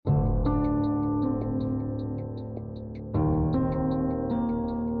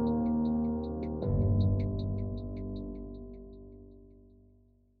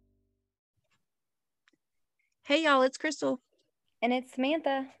Hey y'all, it's Crystal. And it's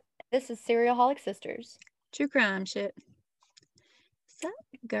Samantha. This is Serialholic Sisters. True crime shit. Sup,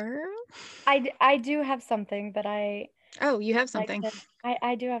 girl? I do have something that Oh, you have like something. to.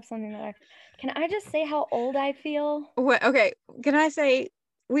 I do have something that I. Can I just say how old I feel? What? Okay, can I say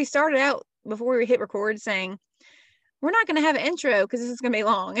we started out before we hit record saying we're not going to have an intro because this is going to be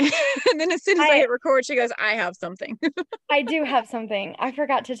long, and then as soon as I I hit record, she goes, "I have something." I do have something. I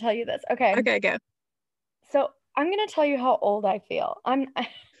forgot to tell you this. Okay. Okay, go. So I'm gonna tell you how old I feel. I'm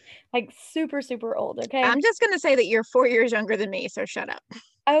like super, super old, okay? I'm just going to say that you're 4 years younger than me, so shut up.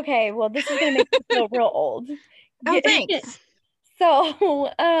 Okay, well, this is gonna make me feel real old. Oh, Get- thanks. So,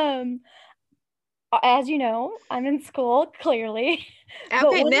 as you know, I'm in school, clearly. But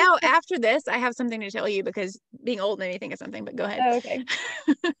Okay, one of now the, after this, I have something to tell you because being old made me think of something. But go ahead. oh, okay.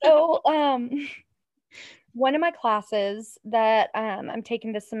 So, one of my classes that I'm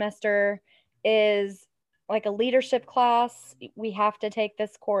taking this semester is like a leadership class. We have to take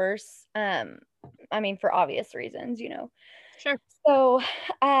this course. I mean, for obvious reasons, you know. Sure. So,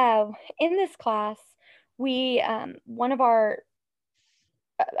 in this class, we one of our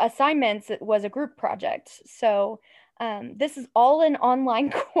assignments was a group project. So, this is all an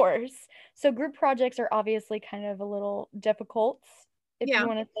online course. So, group projects are obviously kind of a little difficult, if Yeah. you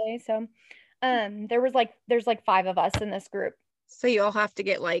want to say so. There's like five of us in this group. So you all have to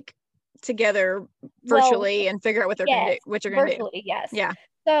get like together Well, virtually and figure out what they're gonna yes, do, what you're gonna do. virtually, yes. Yeah.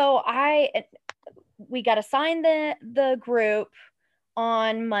 So we got assigned the group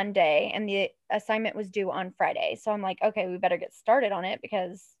on Monday, and the assignment was due on Friday. So I'm like, okay, we better get started on it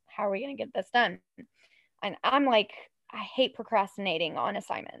because how are we gonna get this done? And I'm like, I hate procrastinating on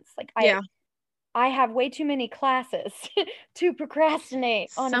assignments. Like Yeah. I have way too many classes to procrastinate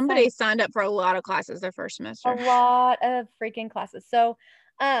on Somebody assignments. signed up for a lot of classes their first A semester. lot of freaking classes. So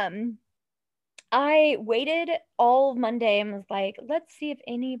um I waited all Monday and was like, let's see if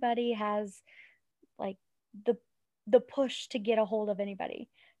anybody has like the the push to get a hold of anybody.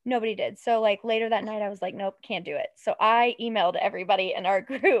 Nobody did. So like later that night I was like, nope, can't do it. So I emailed everybody in our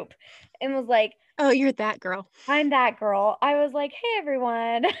group and was like, Oh, you're that girl. I'm that girl. I was like, hey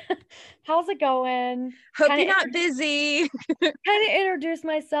everyone, how's it going? Hope Kind you're of not busy. kind of introduced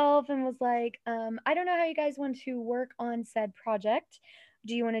myself and was like, I don't know how you guys want to work on said project.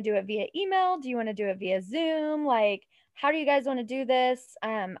 Do you want to do it via email? Do you want to do it via Zoom? Like, how do you guys want to do this?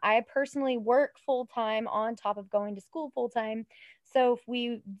 I personally work full time on top of going to school full time. So if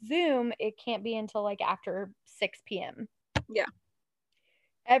we Zoom, it can't be until like after 6 p.m. Yeah.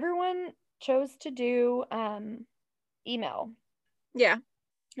 Everyone chose to do email. Yeah.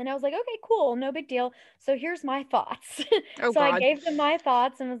 And I was like, okay, cool, no big deal. So here's my thoughts. Oh So I God. gave them my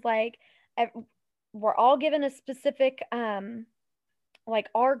thoughts and was like, we're all given a specific, like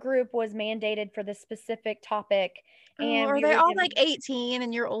our group was mandated for this specific topic, Oh, and are we they were all like given, 18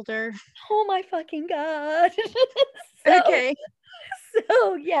 and you're older? oh my fucking God. So, Okay.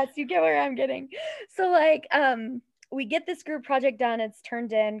 so yes, you get where I'm getting. So like, we get this group project done, it's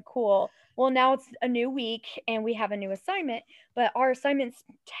turned in, cool. Well, now it's a new week and we have a new assignment, but our assignments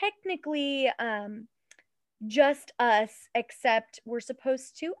technically just us, except we're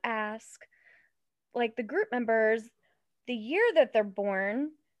supposed to ask like the group members the year that they're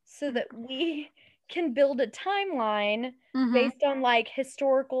born so that we can build a timeline Mm-hmm. based on like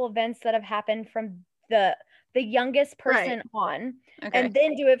historical events that have happened from the youngest Right. person on, Okay. and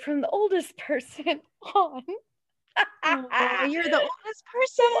then do it from the oldest person on. Oh, you're the oldest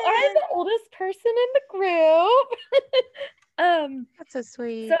So I'm person. the oldest person in the group. um That's so So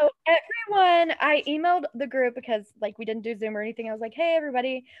sweet. everyone, I emailed the group because like we didn't do Zoom or anything. I was like, "Hey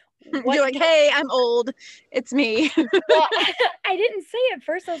everybody, You're what like, year?" hey, I'm old. It's me. Well, I didn't say it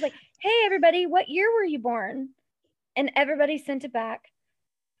first. I was like, "Hey everybody, what year were you born?" And everybody sent it back.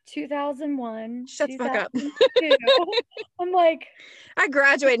 2001, Shut the fuck up. 2002. I'm like, I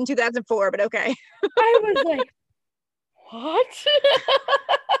graduated in 2004, but okay. I was like, "What?"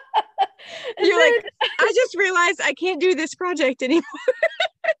 And You're like, then I just realized I can't do this project anymore.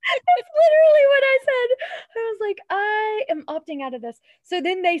 that's literally what I said. I was like, I am opting out of this. So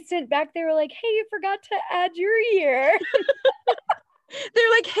then they sent back, they were like, hey, you forgot to add your year.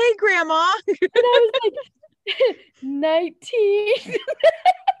 They're like, hey, grandma. And I was like, 19.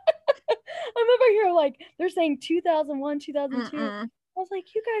 I'm over here like, they're saying 2001, 2002. Mm-mm. I was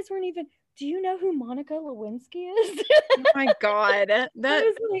like, you guys weren't even, do you know who Monica Lewinsky is? Oh my God. I That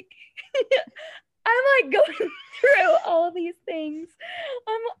was like, I'm like going through all these things.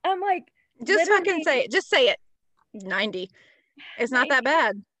 I'm like, just fucking literally say it. Just say it. 90. It's not that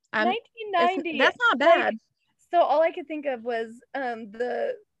bad. I'm it's 1990. that's not Like, bad. so all I could think of was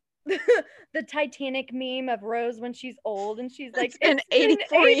the the Titanic meme of Rose when she's old and she's like, It's been it's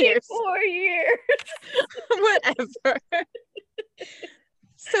been 84 years. 84 years. Whatever.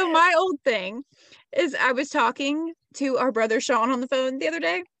 So my old thing is I was talking to our brother Sean on the phone the other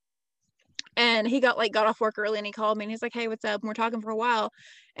day, and he got off work early and he called me and he's like, hey, what's up? And we're talking for a while.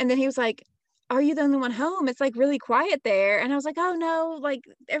 And then he was like, are you the only one home? It's like really quiet there. And I was like, oh no, like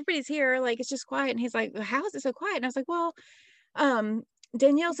everybody's here. Like it's just quiet. And he's like, how is it so quiet? And I was like, well,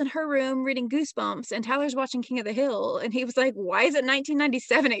 Danielle's in her room reading Goosebumps and Tyler's watching King of the Hill. And he was like, why is it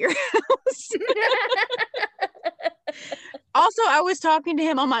 1997 at your house? Also, I was talking to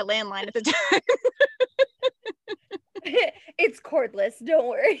him on my landline at the time. It's cordless, don't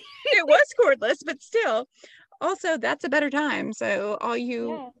worry. It was cordless, but still. Also, that's a better time. So all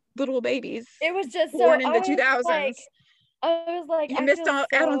you little babies it was just born so, in the 2000s. I was like, you missed out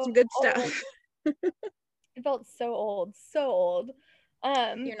on some good stuff. It felt so old.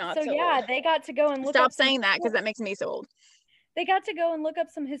 You're not so yeah, old. they got to go and look Stop up saying that because that makes me so old. They got to go and look up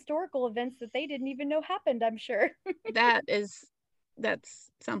some historical events that they didn't even know happened, I'm sure. That's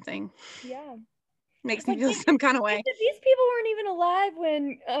something. Yeah. Makes me feel some kind of way. These people weren't even alive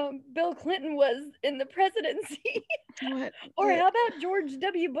when Bill Clinton was in the presidency. What? Or how about George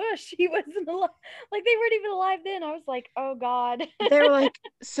W. Bush? He wasn't alive. Like, they weren't even alive then. I was like, oh God. They were like,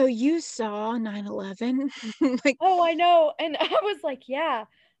 so you saw 9/11? Like, oh, I know. And I was like, yeah.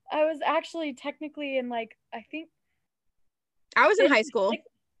 I was actually technically in like, I think. I was in high school.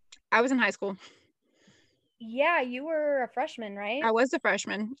 Yeah, you were a freshman, right? I was a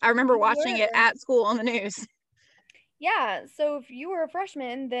freshman. I remember watching it at school on the news. Yeah, so if you were a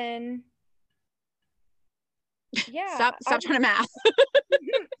freshman, then yeah. Stop trying to math.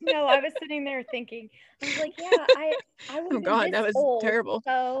 No, I was sitting there thinking. I was like, yeah, I would have been this that was old, terrible.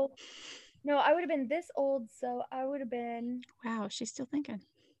 So no, I would have been this old, so I would have been. Wow, she's still thinking.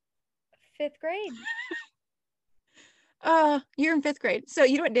 5th grade. You're in 5th grade. So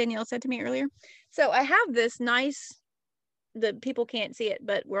you know what Danielle said to me earlier? So I have this nice, the people can't see it,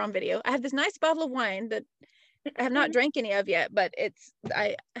 but we're on video. I have this nice bottle of wine that I have not drank any of yet, but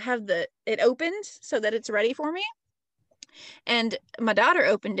I have it opened so that it's ready for me. And my daughter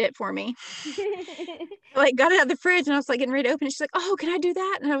opened it for me. Like got it out of the fridge and I was like getting ready to open it. She's like, oh, can I do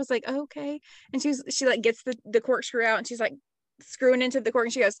that? And I was like, oh, okay. And she like gets the corkscrew out and she's like screwing into the cork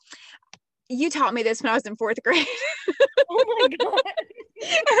and she goes, you taught me this when I was in 4th grade. Oh my God.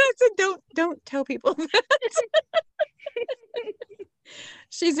 And I said, don't tell people that.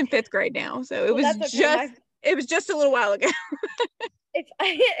 She's in 5th grade now. So it was just a little while ago.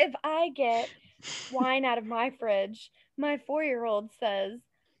 If I get wine out of my fridge, my 4-year-old says,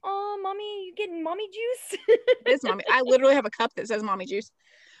 oh, mommy, you getting mommy juice? It is mommy. I literally have a cup that says mommy juice.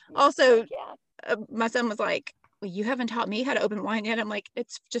 Also, my son was like, well, you haven't taught me how to open wine yet. I'm like,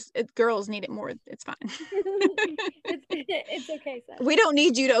 girls need it more. It's fine. It's okay, son. We don't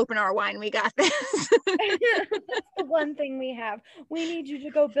need you to open our wine. We got this. That's the one thing we have. We need you to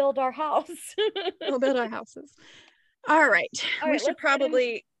go build our house. We'll build our houses. All right. We should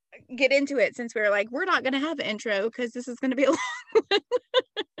probably get into it since we're like, we're not going to have an intro because this is going to be a long one.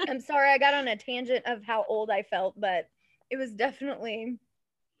 I'm sorry. I got on a tangent of how old I felt, but it was definitely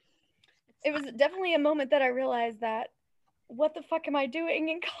a moment that I realized that what the fuck am I doing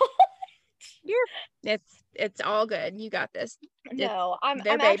in college? It's all good. You got this. No, I'm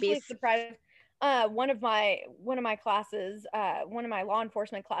actually surprised. One of my classes, one of my law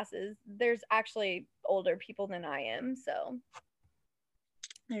enforcement classes, there's actually older people than I am. So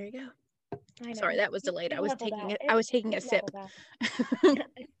there you go. Sorry, that was delayed. I was taking a sip.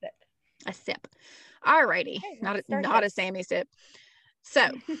 A sip. All righty. Okay, not a Sammy sip. So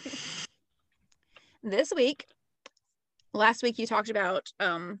this week, last week you talked about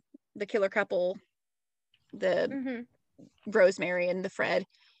the killer couple, the Rosemary and the Fred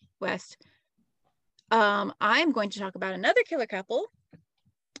West. I'm going to talk about another killer couple,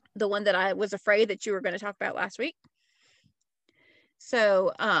 the one that I was afraid that you were going to talk about last week.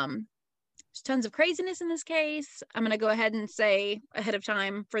 So there's tons of craziness in this case. I'm going to go ahead and say ahead of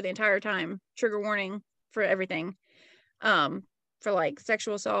time for the entire time, trigger warning for everything, for like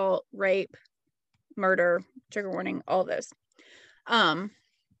sexual assault, rape, murder, trigger warning, all of those.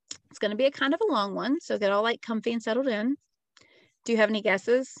 It's going to be a kind of a long one, so get all like comfy and settled in. Do you have any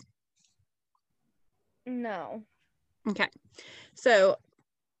guesses? No. Okay. So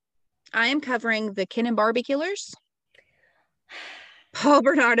I am covering the Ken and Barbie killers, Paul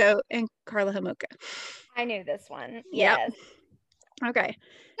Bernardo and Karla Homolka. I knew this one. Yep. Yes. Okay.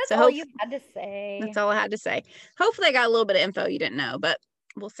 That's all you had to say. That's all I had to say. Hopefully I got a little bit of info you didn't know, but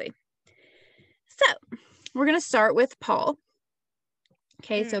we'll see. So we're going to start with Paul.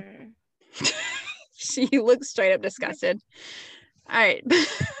 Okay, so she looks straight up disgusted. All right.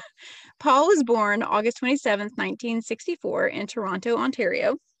 Paul was born August 27th, 1964 in Toronto,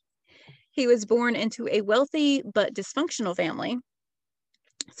 Ontario. He was born into a wealthy but dysfunctional family.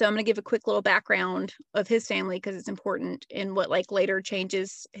 So I'm going to give a quick little background of his family because it's important in what like later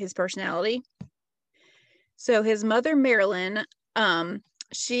changes his personality. So his mother, Marilyn,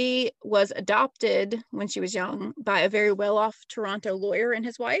 she was adopted when she was young by a very well-off Toronto lawyer and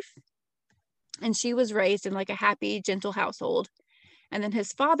his wife. And she was raised in like a happy, gentle household. And then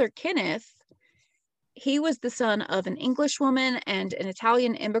his father, Kenneth, he was the son of an English woman and an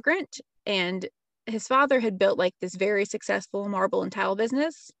Italian immigrant. And his father had built like this very successful marble and tile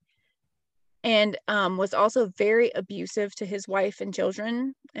business, and was also very abusive to his wife and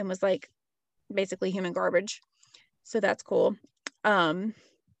children, and was like basically human garbage. So that's cool.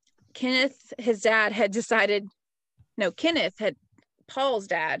 Kenneth, his dad had decided, no, Kenneth had, Paul's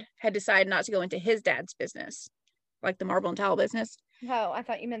dad had decided not to go into his dad's business, like the marble and tile business. Oh, I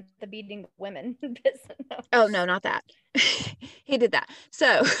thought you meant the beating women business. Oh, no, not that. He did that.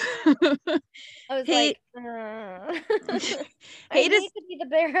 So I was he, like, he I just, need to be the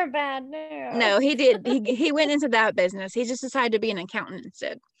bearer of bad news. no, he did. He went into that business. He just decided to be an accountant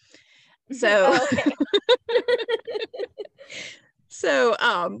instead. So, Oh, okay. So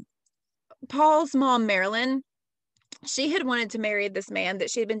Paul's mom, Marilyn, she had wanted to marry this man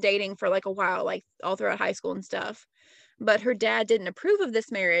that she had been dating for like a while, like all throughout high school and stuff. But her dad didn't approve of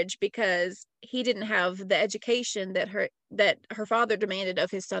this marriage because he didn't have the education that her father demanded of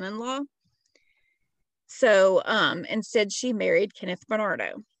his son-in-law. So instead she married Kenneth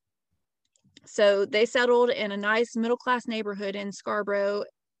Bernardo. So they settled in a nice middle-class neighborhood in Scarborough,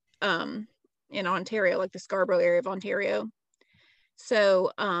 in Ontario, like the Scarborough area of Ontario.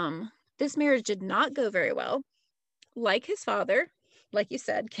 So this marriage did not go very well. Like his father, like you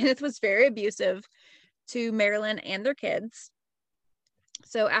said, Kenneth was very abusive to Marilyn and their kids.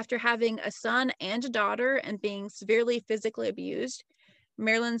 So after having a son and a daughter and being severely physically abused,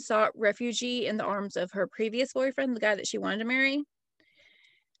 Marilyn sought refuge in the arms of her previous boyfriend, the guy that she wanted to marry.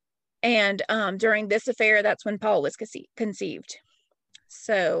 And during this affair, that's when Paul was conceived.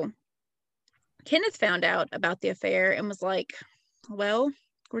 So Kenneth found out about the affair and was like, well,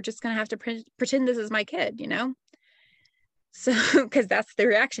 we're just going to have to pretend this is my kid, you know? So, because that's the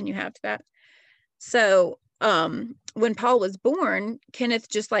reaction you have to that. So, when Paul was born, Kenneth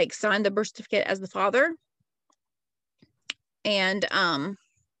just like signed the birth certificate as the father, and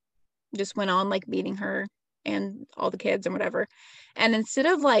just went on like beating her and all the kids and whatever. And instead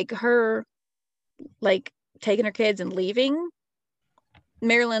of like her like taking her kids and leaving,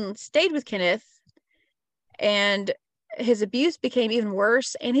 Marilyn stayed with Kenneth, and his abuse became even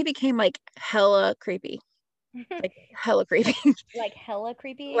worse, and he became like hella creepy. Like hella creepy. Like hella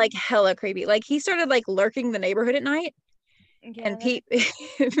creepy? Like hella creepy. Like he started like lurking the neighborhood at night, Yeah, and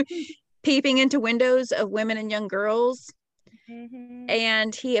peeping into windows of women and young girls.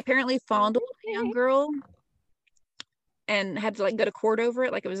 And he apparently fondled a young girl and had to like go to court over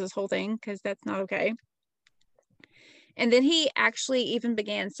it, like it was this whole thing, because that's not okay. And then he actually even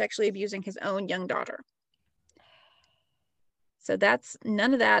began sexually abusing his own young daughter. So that's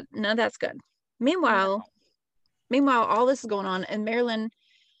none of that's good. Meanwhile, all this is going on, and Marilyn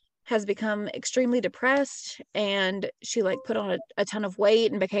has become extremely depressed, and she like put on a ton of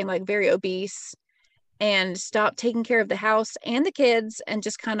weight and became like very obese, and stopped taking care of the house and the kids, and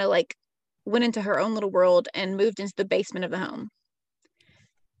just kind of like went into her own little world and moved into the basement of the home.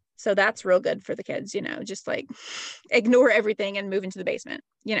 So that's real good for the kids, you know, just like ignore everything and move into the basement,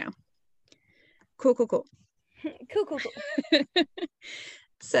 you know. Cool. Cool.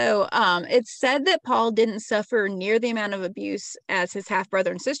 So it's said that Paul didn't suffer near the amount of abuse as his half brother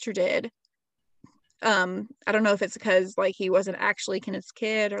and sister did. I don't know if it's because like he wasn't actually Kenneth's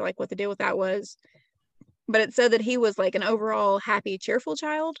kid, or like what the deal with that was, but it said that he was like an overall happy, cheerful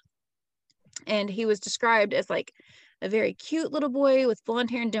child, and he was described as like a very cute little boy with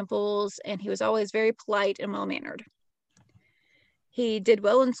blonde hair and dimples, and he was always very polite and well-mannered. He did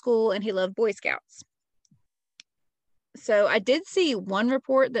well in school, and he loved Boy Scouts. So I did see one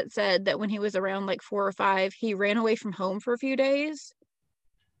report that said that when he was around like 4 or 5, he ran away from home for a few days,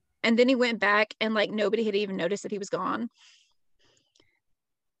 and then he went back, and like nobody had even noticed that he was gone.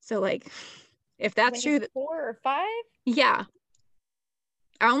 So like, if that's true, that 4 or 5, yeah,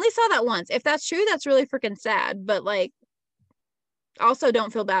 I only saw that once. If that's true, that's really freaking sad. But like, also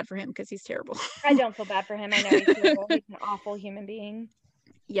don't feel bad for him because he's terrible. I don't feel bad for him. I know he's terrible. He's an awful human being.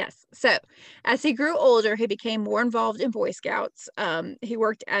 Yes. So as he grew older, he became more involved in Boy Scouts. He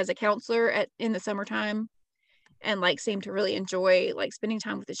worked as a counselor in the summertime, and like seemed to really enjoy like spending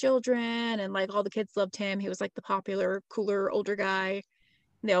time with the children, and like all the kids loved him. He was like the popular, cooler, older guy.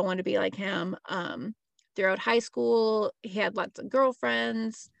 They all wanted to be like him. Throughout high school, he had lots of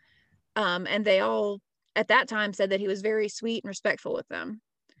girlfriends. And they all at that time said that he was very sweet and respectful with them.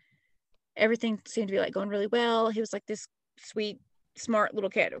 Everything seemed to be like going really well. He was like this sweet, smart little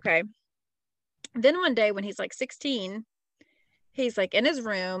kid. Okay. Then one day when he's like 16, he's like in his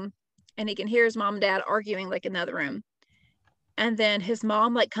room and he can hear his mom and dad arguing like in the other room. And then his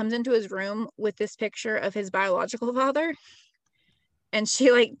mom like comes into his room with this picture of his biological father. And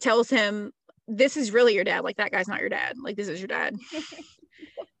she like tells him, this is really your dad. Like, that guy's not your dad. Like, this is your dad.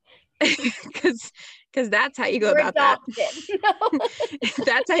 Because that's how you go about that. No.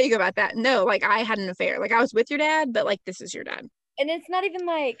 That's how you go about that. No, like, I had an affair. Like, I was with your dad, but like, this is your dad. And it's not even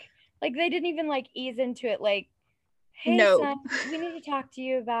like they didn't even like ease into it. Like, hey, no. son, we need to talk to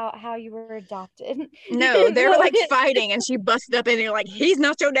you about how you were adopted. No, they were like fighting, and she busted up in there like, he's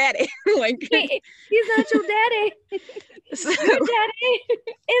not your daddy. Like, he's not your daddy. So, your daddy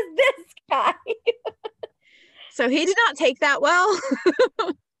is this guy. So he did not take that well.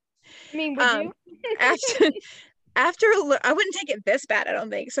 I mean, would you? After I wouldn't take it this bad, I don't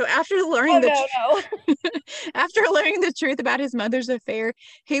think. So after learning after learning the truth about his mother's affair,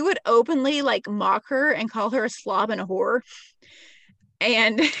 he would openly like mock her and call her a slob and a whore.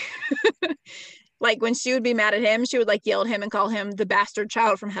 And like when she would be mad at him, she would like yell at him and call him the bastard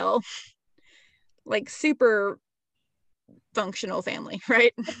child from hell. Like, super functional family,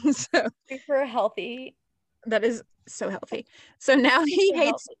 right? So super healthy. That is so healthy. So now he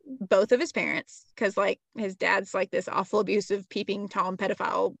hates both of his parents because like his dad's like this awful, abusive, peeping Tom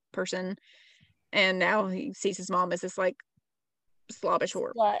pedophile person, and now he sees his mom as this like slobbish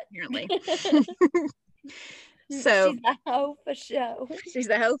whore, apparently. So she's the hoe for show. She's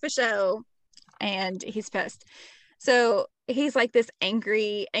the hoe for show, and he's pissed. So he's like this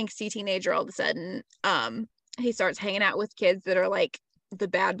angry, angsty teenager all of a sudden. He starts hanging out with kids that are like the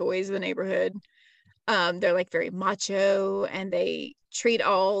bad boys of the neighborhood. They're like very macho, and they treat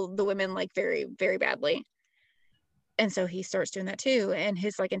all the women like very, very badly. And so he starts doing that too. And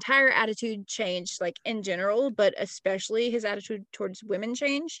his like entire attitude changed, like in general, but especially his attitude towards women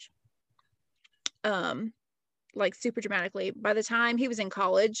changed. Like super dramatically. By the time he was in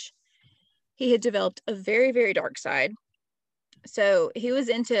college, he had developed a very, very dark side. So he was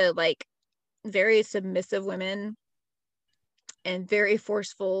into like very submissive women and very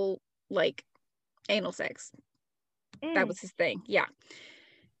forceful, like, anal sex. That was his thing. Yeah.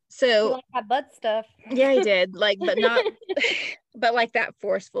 So he liked that butt stuff. Yeah, he did. Like, but not but like that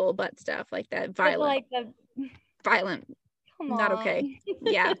forceful butt stuff, like that violent. Violent. Not okay.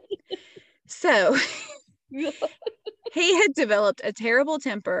 Yeah. So he had developed a terrible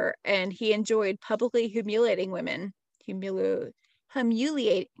temper, and he enjoyed publicly humiliating women.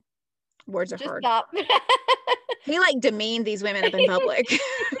 Humiliate words are just hard. Stop. He like demeaned these women up in public.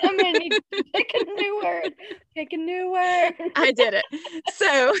 I'm gonna need to pick a new word. Pick a new word. I did it.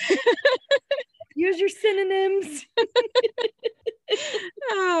 So use your synonyms.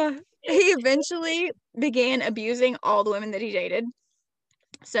 He eventually began abusing all the women that he dated.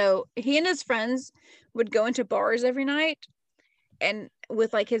 So he and his friends would go into bars every night, and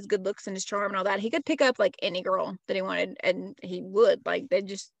with like his good looks and his charm and all that, he could pick up like any girl that he wanted, and he would like, they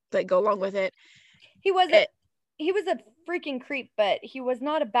just like go along with it. He was a freaking creep, but he was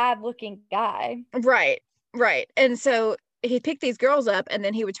not a bad looking guy. Right. And so he picked these girls up, and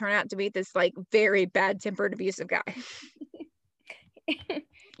then he would turn out to be this like very bad tempered, abusive guy.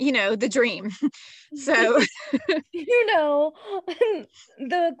 You know, the dream. So you know,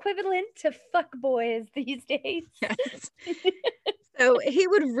 the equivalent to fuck boys these days. Yes. So he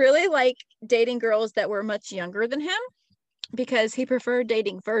would really like dating girls that were much younger than him, because he preferred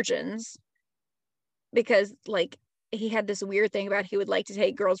dating virgins, because like he had this weird thing about he would like to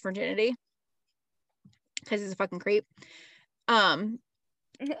take girls' virginity because he's a fucking creep.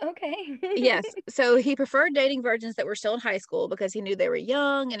 Okay. Yes. So he preferred dating virgins that were still in high school because he knew they were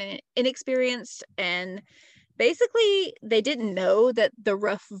young and inexperienced, and basically they didn't know that the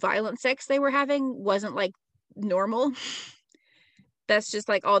rough, violent sex they were having wasn't like normal. That's just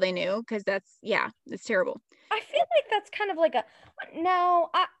like all they knew, because it's terrible. I feel like that's kind of like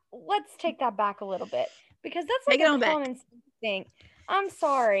let's take that back a little bit, because that's like a common thing. I'm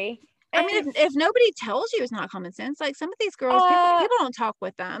sorry. I mean, if nobody tells you, it's not common sense. Like, some of these girls, people don't talk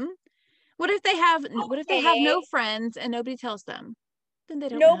with them. What if they have no friends and nobody tells them? Then they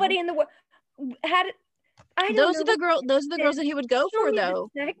don't. Nobody in the world had it. Those are the girls that he would go for, though.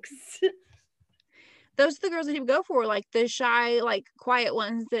 Those are the girls that he would go for, like the shy, like quiet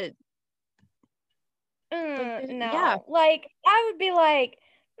ones that No. Yeah. Like, I would be like,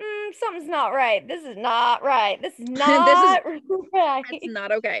 something's not right. This is not right. This is This is not right. It's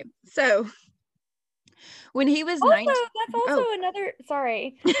not okay. So when he was Also, 19, that's also oh, another,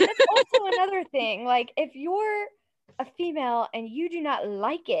 sorry. That's also another thing. Like, if you're a female and you do not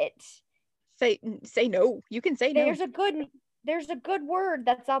like it, say no. You can say no. there's a good word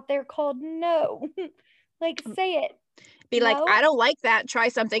that's out there called no. Like, say it. Be like, No. I don't like that. Try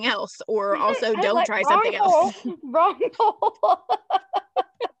something else, or also I don't like try wrong something hole. else. Wrong hole.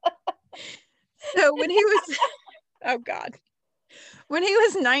 So when he was, oh God, when he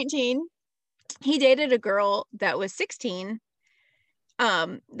was 19, he dated a girl that was 16.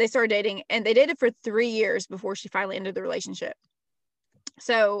 They started dating, and they dated for 3 years before she finally ended the relationship.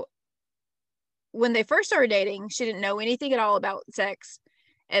 So when they first started dating, she didn't know anything at all about sex.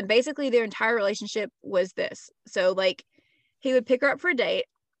 And basically their entire relationship was this. So like he would pick her up for a date,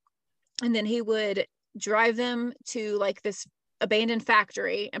 and then he would drive them to like this abandoned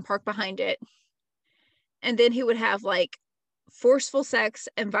factory and park behind it. And then he would have like forceful sex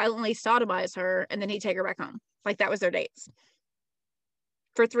and violently sodomize her, and then he'd take her back home. Like that was their dates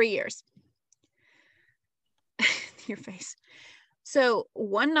for 3 years. Your face. So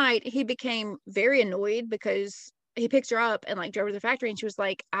one night he became very annoyed because he picked her up and like drove her to the factory, and she was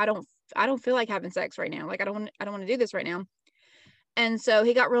like, I don't feel like having sex right now. Like I don't want to do this right now. And so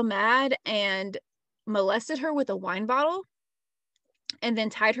he got real mad and molested her with a wine bottle, and then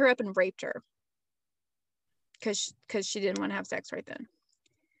tied her up and raped her because she didn't want to have sex right then.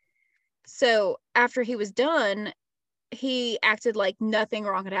 So after he was done, he acted like nothing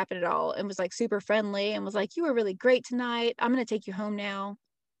wrong had happened at all and was like super friendly and was like, you were really great tonight. I'm going to take you home now.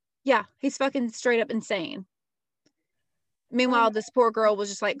 Yeah, he's fucking straight up insane. Meanwhile, this poor girl was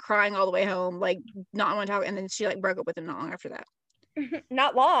just like crying all the way home, like not want to talk. And then she like broke up with him not long after that.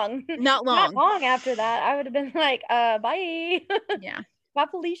 Not long. Not long. Not long after that. I would have been like, bye. Yeah. Bye,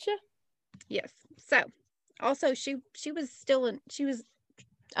 Felicia. Yes. So also she was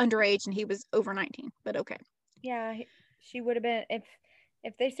underage and he was over 19, but okay. Yeah, she would have been, if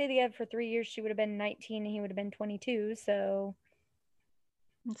they stayed together for 3 years, she would have been 19 and he would have been 22. So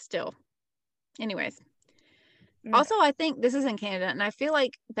Still. Anyways. Also, I think this is in Canada, and I feel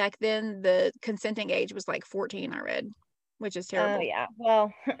like back then the consenting age was like 14, I read, which is terrible. Oh, yeah.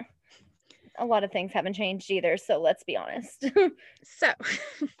 Well, a lot of things haven't changed either, so let's be honest. So,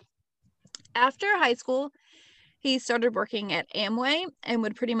 after high school, he started working at Amway and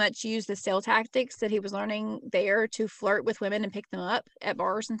would pretty much use the sales tactics that he was learning there to flirt with women and pick them up at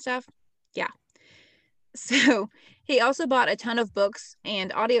bars and stuff. Yeah. So, he also bought a ton of books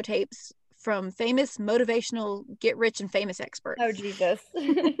and audio tapes from famous motivational get rich and famous experts. Oh, Jesus.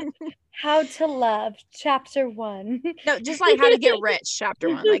 How to Love, Chapter 1. No, just like How to Get Rich, Chapter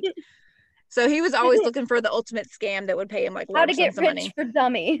 1. Like, so he was always looking for the ultimate scam that would pay him like large sums of money. How to Get Rich for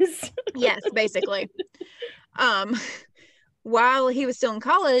Dummies. Yes, basically. While he was still in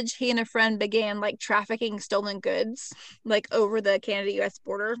college, he and a friend began like trafficking stolen goods like over the Canada-US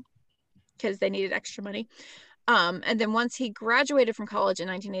border because they needed extra money. And then once he graduated from college in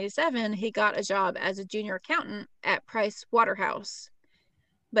 1987, he got a job as a junior accountant at Price Waterhouse.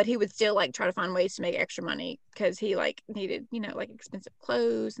 But he would still like try to find ways to make extra money because he like needed, like expensive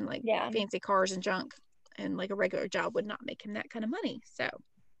clothes and like fancy cars and junk. And like a regular job would not make him that kind of money. So,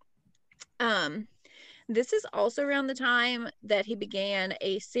 this is also around the time that he began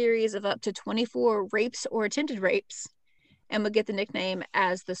a series of up to 24 rapes or attempted rapes and would get the nickname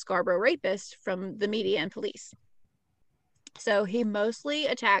as the Scarborough Rapist from the media and police. So he mostly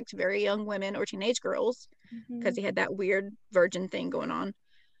attacked very young women or teenage girls because he had that weird virgin thing going on.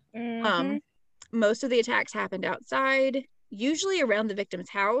 Most of the attacks happened outside, usually around the victim's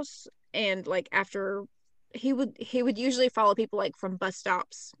house, and like after he would usually follow people like from bus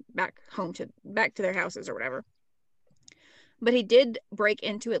stops back to their houses or whatever. But he did break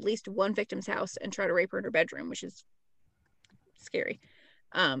into at least one victim's house and try to rape her in her bedroom, which is scary.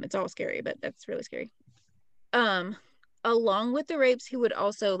 It's all scary, but that's really scary. Along with the rapes, he would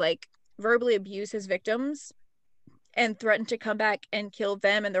also like verbally abuse his victims and threaten to come back and kill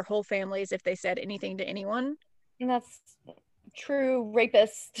them and their whole families if they said anything to anyone. And that's true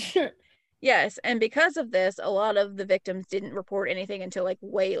rapist. Yes, and because of this, a lot of the victims didn't report anything until like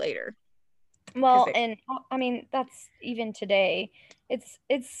way later. Well, and I mean that's even today. It's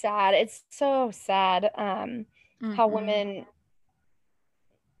sad. It's so sad how women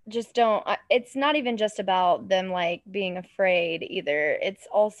just don't, it's not even just about them like being afraid either. It's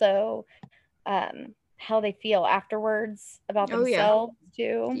also how they feel afterwards about themselves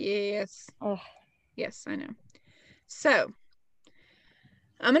too. Yes. Oh. Yes, I know. So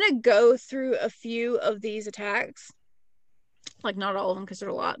I'm going to go through a few of these attacks. Like, not all of them because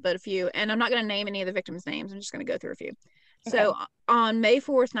there's a lot, but a few. And I'm not going to name any of the victims' names. I'm just going to go through a few. Okay. So on May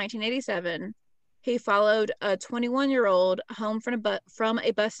 4th, 1987, he followed a 21-year-old home from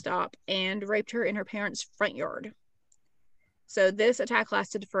a bus stop and raped her in her parents' front yard. So this attack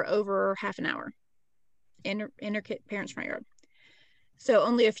lasted for over half an hour in her parents' front yard. So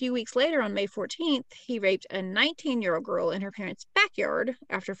only a few weeks later, on May 14th, he raped a 19-year-old girl in her parents' backyard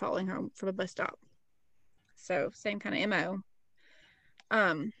after following her home from a bus stop. So same kind of MO.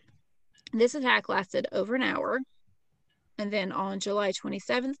 This attack lasted over an hour. And then on July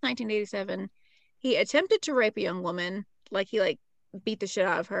 27th, 1987, he attempted to rape a young woman. Like, he beat the shit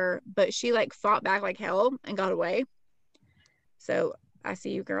out of her, but she fought back like hell and got away. So I see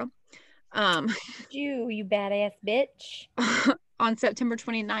you, girl. You badass bitch. On September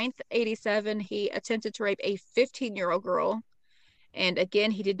 29th, 87, he attempted to rape a 15-year-old girl. And again,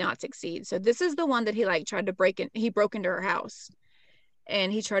 he did not succeed. So this is the one that he tried to break in. He broke into her house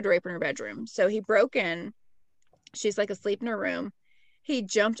and he tried to rape her in her bedroom. So he broke in. She's asleep in her room. He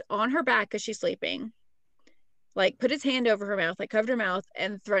jumped on her back because she's sleeping. Put his hand over her mouth, covered her mouth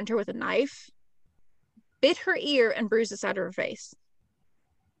and threatened her with a knife. Bit her ear and bruised the side of her face.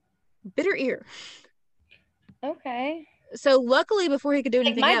 Bit her ear. Okay. So luckily, before he could do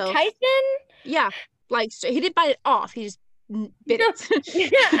anything Mike else, Tyson? Yeah, he didn't bite it off. He just bit it. Yeah,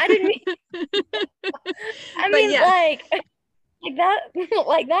 I didn't mean. I mean, yeah. like that.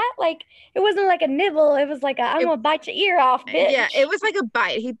 It wasn't like a nibble. It was I'm gonna bite your ear off, bitch. Yeah, it was like a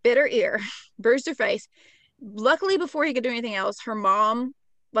bite. He bit her ear, bruised her face. Luckily, before he could do anything else, her mom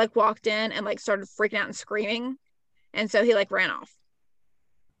walked in and started freaking out and screaming, and so he ran off.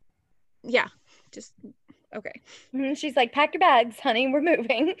 Yeah, just okay. She's like, pack your bags, honey, we're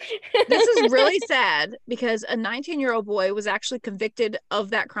moving. This is really sad because a 19-year-old boy was actually convicted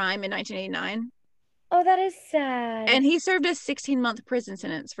of that crime in 1989. Oh, that is sad. And he served a 16-month prison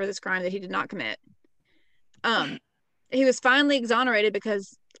sentence for this crime that he did not commit. He was finally exonerated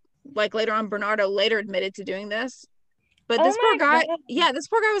because later on, Bernardo later admitted to doing this. But this poor guy, this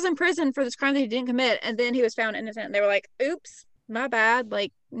poor guy was in prison for this crime that he didn't commit, and then he was found innocent. And they were like, oops, my bad.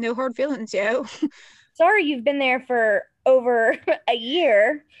 No hard feelings, yo. Sorry you've been there for over a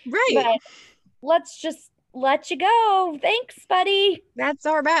year. Right. But let's just let you go. Thanks, buddy. That's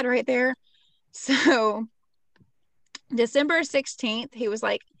our bad right there. So December 16th, he was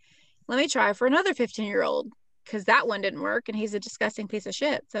like, let me try for another 15-year-old because that one didn't work and he's a disgusting piece of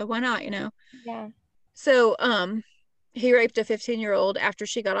shit. So why not, Yeah. So he raped a 15-year-old after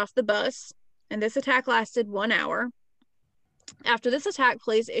she got off the bus, and this attack lasted 1 hour. After this attack,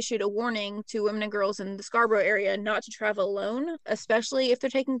 police issued a warning to women and girls in the Scarborough area not to travel alone, especially if they're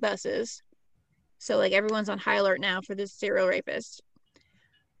taking buses. So everyone's on high alert now for this serial rapist.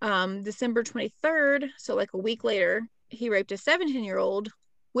 December 23rd, so a week later, he raped a 17-year-old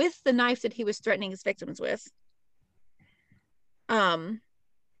with the knife that he was threatening his victims with.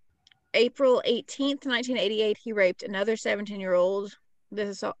 April 18th, 1988, he raped another 17-year-old.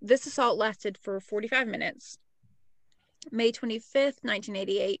 This assault lasted for 45 minutes. May 25th,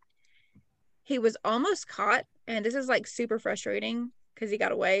 1988, he was almost caught, and this is super frustrating because he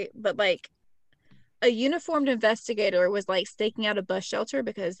got away, but a uniformed investigator was staking out a bus shelter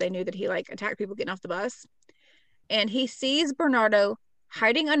because they knew that he attacked people getting off the bus, and he sees Bernardo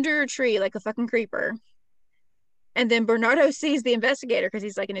hiding under a tree like a fucking creeper, and then Bernardo sees the investigator because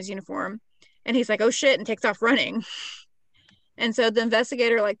he's in his uniform, and he's like, oh shit, and takes off running. And so the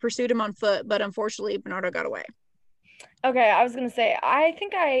investigator pursued him on foot, but unfortunately Bernardo got away. Okay, I was gonna say, I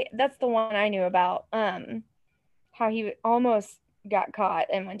think that's the one I knew about, how he almost got caught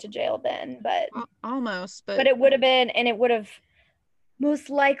and went to jail then, but it would have most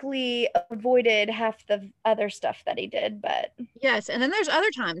likely avoided half the other stuff that he did. But yes, and then there's other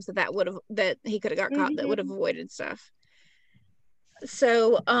times that he could have got caught that would have avoided stuff.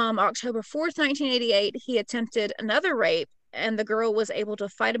 So October 4th, 1988, he attempted another rape, and the girl was able to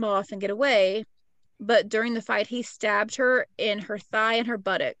fight him off and get away. But during the fight, he stabbed her in her thigh and her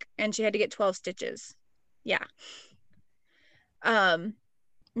buttock, and she had to get 12 stitches. Yeah.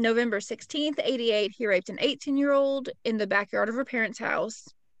 November 16th, 88, he raped an 18-year-old in the backyard of her parents' house.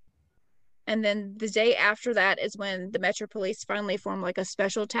 And then the day after that is when the Metro Police finally formed a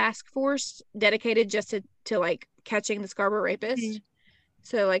special task force dedicated just to catching the Scarborough rapist. Mm-hmm.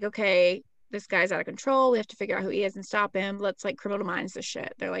 So okay, this guy's out of control. We have to figure out who he is and stop him. Let's criminal minds this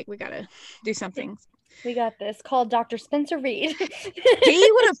shit. They're we gotta do something. We got this. Call Dr. Spencer Reed.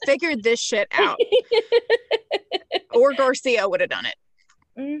 He would have figured this shit out. Or Garcia would have done it.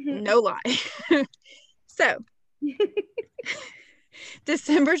 Mm-hmm. No lie. So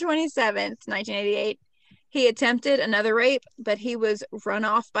December 27th, 1988, he attempted another rape, but he was run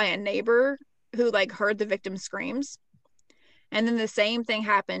off by a neighbor who like heard the victim's screams. And then the same thing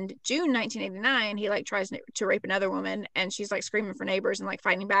happened June 1989. He like tries to rape another woman, and she's like screaming for neighbors and like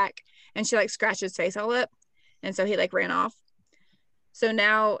fighting back, and she like scratched his face all up, and so he like ran off. So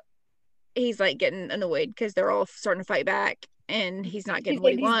now he's like getting annoyed because they're all starting to fight back, and he's not getting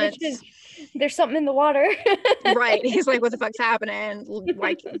what he wants. Bitches, there's something in the water. Right. He's like, what the fuck's happening?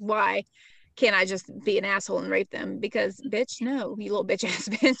 Like, why can't I just be an asshole and rape them? Because bitch, no, you little bitch ass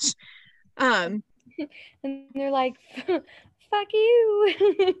bitch. And they're like, fuck you.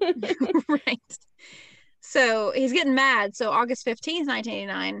 Right. So he's getting mad. So August 15th,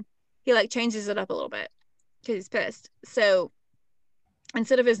 1989, he like changes it up a little bit because he's pissed. So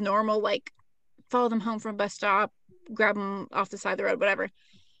instead of his normal, like, follow them home from a bus stop, grab them off the side of the road, whatever,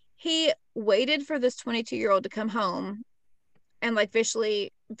 he waited for this 22-year-old to come home and like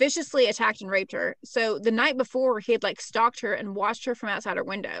viciously attacked and raped her. So the night before, he had like stalked her and watched her from outside her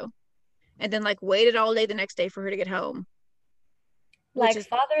window, and then like waited all day the next day for her to get home. Like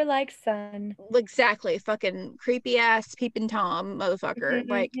father, like son. Exactly. Fucking creepy ass peeping Tom motherfucker. Mm-hmm,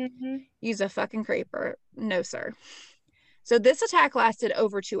 like, mm-hmm. Use a fucking creeper. No, sir. So this attack lasted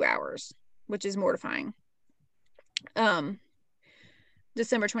over 2 hours, which is mortifying.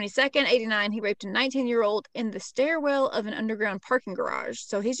 December 22nd, 89, he raped a 19-year-old in the stairwell of an underground parking garage.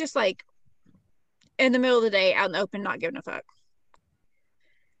 So he's just like in the middle of the day, out in the open, not giving a fuck.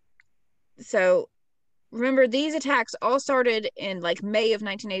 So remember, these attacks all started in like May of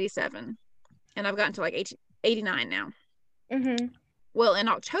 1987, and I've gotten to like 89 now. Mm-hmm. Well, in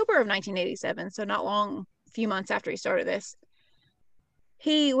October of 1987, so not long, few months after he started this,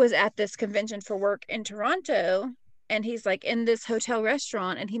 he was at this convention for work in Toronto, and he's like in this hotel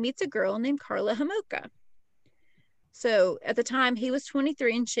restaurant, and he meets a girl named Karla Homolka. So at the time, he was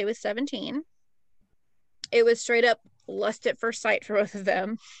 23 and she was 17. It was straight up lust at first sight for both of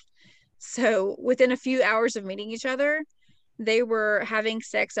them. So within a few hours of meeting each other, they were having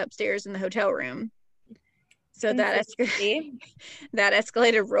sex upstairs in the hotel room. So that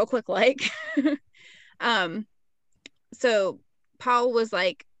escalated real quick, like. So Paul was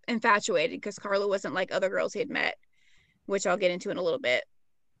like infatuated because Karla wasn't like other girls he had met, which I'll get into in a little bit.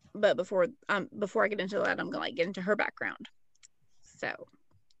 But before I get into that, I'm gonna like get into her background. So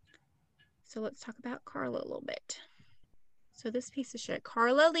let's talk about Karla a little bit. So this piece of shit,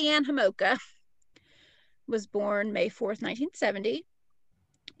 Karla Leanne Homolka, was born May 4th, 1970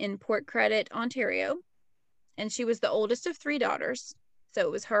 in Port Credit, Ontario. And she was the oldest of 3 daughters. So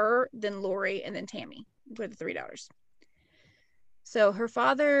it was her, then Lori, and then Tammy were the 3 daughters. So her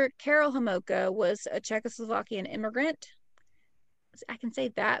father, Karol Homolka, was a Czechoslovakian immigrant. I can say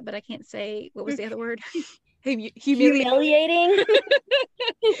that, but I can't say, what was the other word? Humiliating.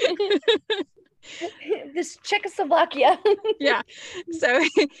 This Czechoslovakia. Yeah. So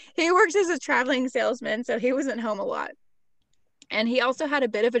he works as a traveling salesman, so he wasn't home a lot. And he also had a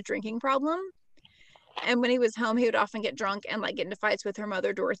bit of a drinking problem. And when he was home, he would often get drunk and like get into fights with her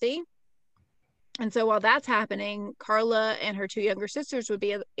mother, Dorothy. And so while that's happening, Karla and her 2 younger sisters would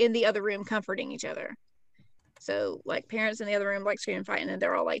be in the other room comforting each other. So like parents in the other room like screaming, fighting, and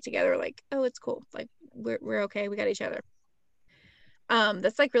they're all like together, like, oh, it's cool, like we're okay, we got each other.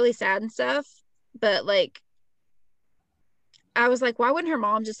 That's like really sad and stuff. But like, I was like, why wouldn't her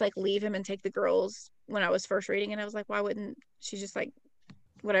mom just like leave him and take the girls when I was first reading? And I was like, why wouldn't she just like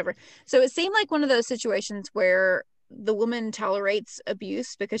whatever? So it seemed like one of those situations where the woman tolerates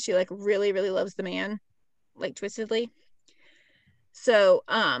abuse because she like really, really loves the man, like twistedly. So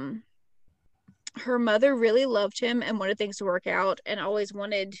her mother really loved him and wanted things to work out and always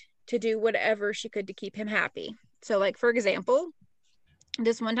wanted to do whatever she could to keep him happy. So like, for example,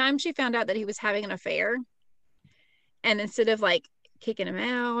 this one time she found out that he was having an affair, and instead of like kicking him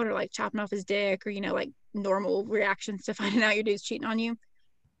out or like chopping off his dick or, you know, like normal reactions to finding out your dude's cheating on you,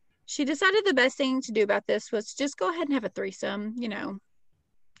 she decided the best thing to do about this was just go ahead and have a threesome. You know,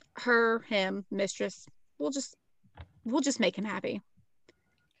 her, him, mistress. We'll just make him happy.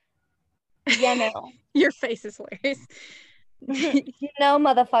 Yeah, no. Your face is hilarious. No,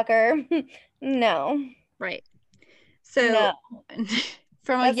 motherfucker. No. Right. So no.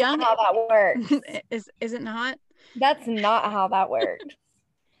 From That's a young, not how that works. Is it not? That's not how that works.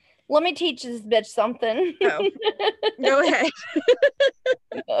 Let me teach this bitch something. Oh, go ahead.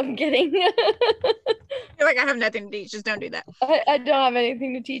 I'm kidding. You're like, I have nothing to teach. Just don't do that. I don't have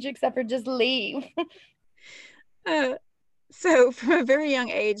anything to teach except for just leave. So from a very young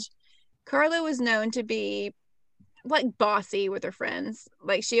age, Karla was known to be like bossy with her friends.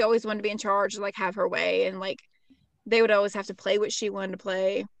 Like she always wanted to be in charge, like have her way, and like they would always have to play what she wanted to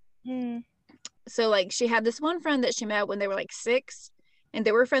play. Mm. So like she had this one friend that she met when they were like 6, and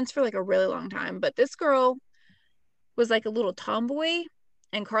they were friends for like a really long time. But this girl was like a little tomboy,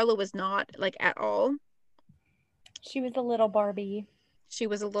 and Carla was not, like, at all. She was a little Barbie. She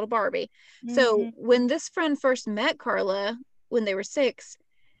was a little Barbie. So Mhm. when this friend first met Carla when they were 6,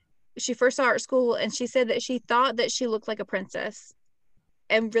 she first saw her at school, and she said that she thought that she looked like a princess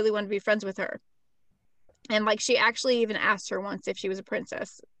and really wanted to be friends with her. And like she actually even asked her once if she was a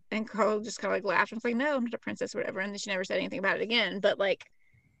princess. And Carla just kind of like laughed and was like, no, I'm not a princess, whatever. And then she never said anything about it again. But like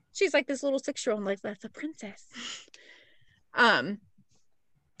she's like this little 6-year-old, like, that's a princess. um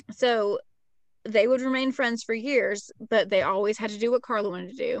so they would remain friends for years, but they always had to do what Carla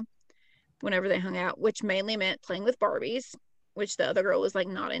wanted to do whenever they hung out, which mainly meant playing with Barbies, which the other girl was like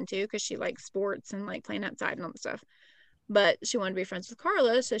not into because she liked sports and like playing outside and all that stuff. But she wanted to be friends with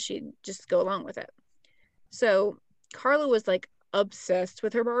Carla, so she'd just go along with it. So Carla was like obsessed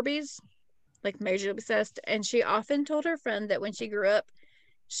with her Barbies, like majorly obsessed. And she often told her friend that when she grew up,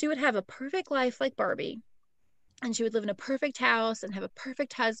 she would have a perfect life like Barbie, and she would live in a perfect house and have a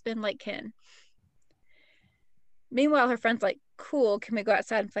perfect husband like Ken. Meanwhile, her friend's like, cool, can we go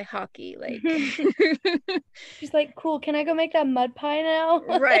outside and play hockey? Like, She's like, cool, can I go make that mud pie now?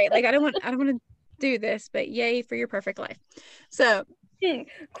 right. Like, I don't want to do this, but yay for your perfect life. So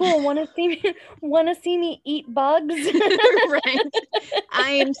cool, wanna see me eat bugs? right.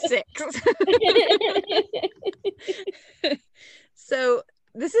 I'm 6. So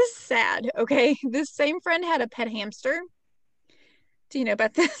this is sad, okay? This same friend had a pet hamster. Do you know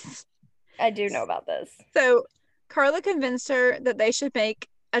about this? I do know about this. So Carla convinced her that they should make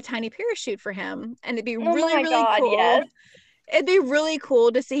a tiny parachute for him, and it'd be Oh really, my really God, cool. yes. It'd be really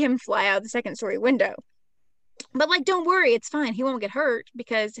cool to see him fly out the second-story window. But like, don't worry, it's fine. He won't get hurt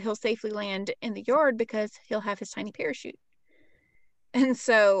because he'll safely land in the yard because he'll have his tiny parachute. And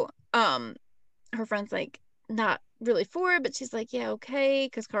so, her friend's like not really for it, but she's like, yeah, okay,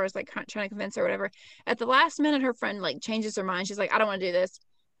 because Carla's like trying to convince her, or whatever. At the last minute, her friend like changes her mind. She's like, I don't want to do this.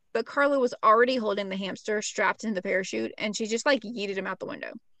 But Carla was already holding the hamster strapped into the parachute, and she just like yeeted him out the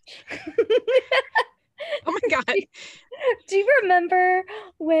window. Oh my God. Do you remember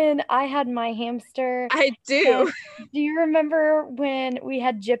when I had my hamster? I do. Do you remember when we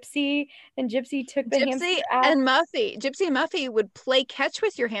had Gypsy and Gypsy took the hamster out? Gypsy and Muffy would play catch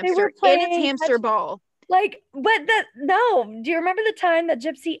with your They hamster were in its playing hamster ball. Like, but no. Do you remember the time that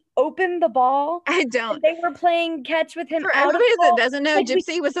Gypsy opened the ball? I don't. They were playing catch with him For out of everybody the ball. that doesn't know, Like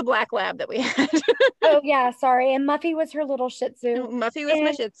Gypsy was a black lab that we had. Oh yeah, sorry. And Muffy was her little Shih Tzu. Muffy was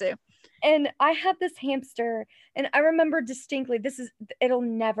my Shih Tzu. And I had this hamster, and I remember distinctly. It'll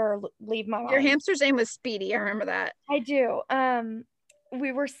never leave my mind. Your hamster's name was Speedy. I remember that. I do.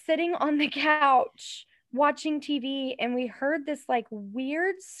 We were sitting on the couch watching TV, and we heard this like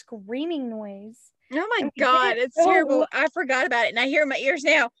weird screaming noise. Oh my God, it's terrible. I forgot about it, and I hear in my ears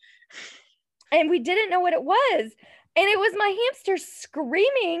now. And we didn't know what it was. And it was my hamster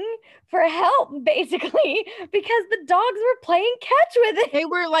screaming for help, basically, because the dogs were playing catch with it. They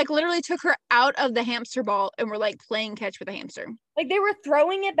were like literally took her out of the hamster ball and were like playing catch with the hamster. Like they were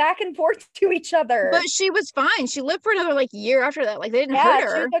throwing it back and forth to each other. But she was fine. She lived for another like year after that. Like they didn't hurt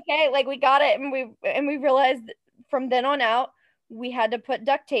her. She was okay. Like we got it, and we realized from then on out we had to put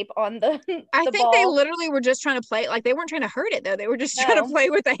duct tape on the I think ball. They literally were just trying to play. Like they weren't trying to hurt it though. They were just trying to play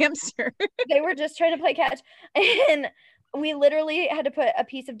with the hamster. They were just trying to play catch. And we literally had to put a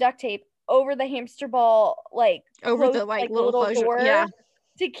piece of duct tape over the hamster ball, like over the like little closure, door, yeah,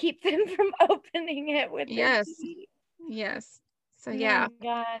 to keep them from opening it with yes their feet. Yes. So yeah. Oh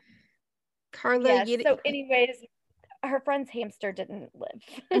God. Carla so anyways, her friend's hamster didn't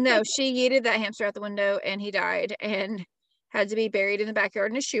live. No, she yeeted that hamster out the window and he died and had to be buried in the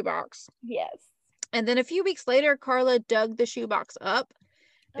backyard in a shoebox. Yes. And then a few weeks later, Carla dug the shoebox up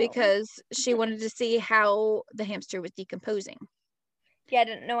because she wanted to see how the hamster was decomposing. Yeah,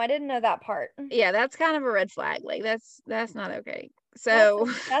 I didn't know that part. Yeah, that's kind of a red flag. Like that's not okay. So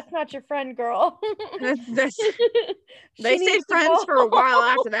that's not your friend, girl. that's they stayed friends for a while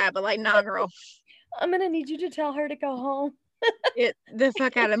after that, but like, nah, girl. I'm gonna need you to tell her to go home. Get the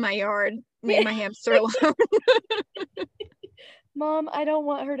fuck out of my yard. Me and my hamster alone. Mom, I don't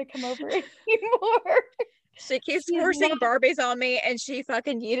want her to come over anymore. She keeps forcing Barbies on me, and she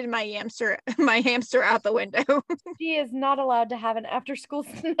fucking yeeted my hamster out the window. She is not allowed to have an after-school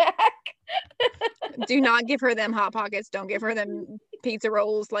snack. Do not give her them Hot Pockets. Don't give her them pizza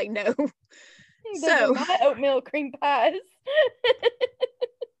rolls. Like, no. Those are my oatmeal cream pies.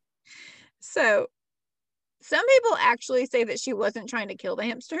 So some people actually say that she wasn't trying to kill the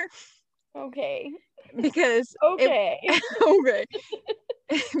hamster. Okay. because Okay. okay.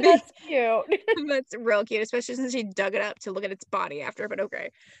 That's cute. That's real cute, especially since she dug it up to look at its body after, but okay.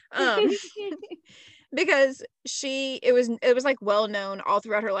 Um because it was like well known all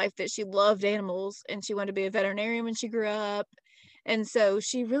throughout her life that she loved animals and she wanted to be a veterinarian when she grew up. And so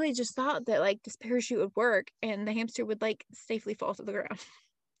she really just thought that like this parachute would work and the hamster would like safely fall to the ground.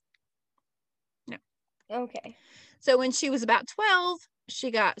 No. Okay. So when she was about 12,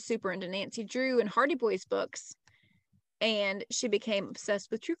 she got super into Nancy Drew and Hardy Boys books, and she became obsessed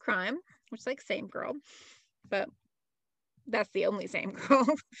with true crime, which is like same girl, but that's the only same girl.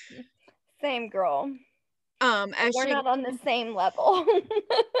 Same girl. As We're she not on the same level.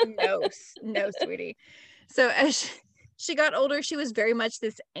 no, sweetie. So as she got older, she was very much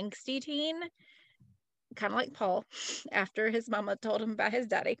this angsty teen, kind of like Paul, after his mama told him about his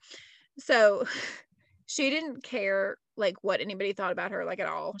daddy. So she didn't care like what anybody thought about her like at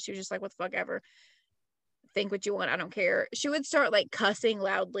all. She was just like, what the fuck ever. Think what you want, I don't care. She would start like cussing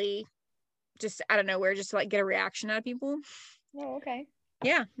loudly just out of nowhere just to like get a reaction out of people. Oh, okay.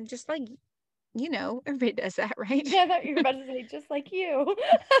 Yeah, just like, everybody does that, right? Yeah, I thought you were about to say just like you.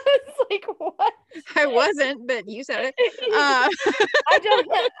 I was like, what? I wasn't, but you said it.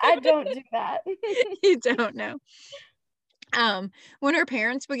 I don't do that. You don't know. When her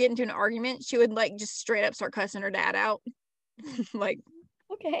parents would get into an argument, she would like just straight up start cussing her dad out. Like,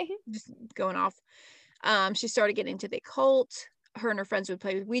 Okay. just going off. She started getting into the occult. Her and her friends would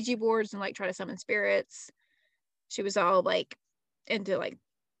play with Ouija boards and like try to summon spirits. She was all like into like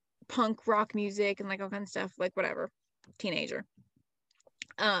punk rock music and like all kinds of stuff, like whatever, teenager.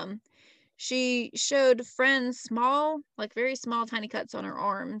 She showed friends small, like very small, tiny cuts on her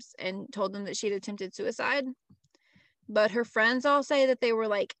arms and told them that she'd attempted suicide. But her friends all say that they were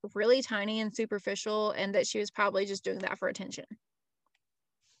like really tiny and superficial and that she was probably just doing that for attention.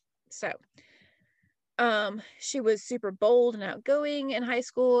 So, she was super bold and outgoing in high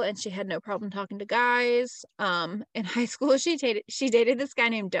school and she had no problem talking to guys. In high school, she dated this guy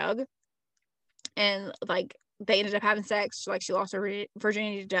named Doug, and like they ended up having sex. Like she lost her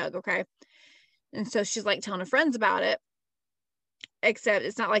virginity to Doug, okay? And so she's like telling her friends about it, except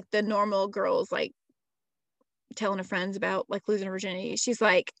it's not like the normal girls like telling her friends about like losing her virginity. She's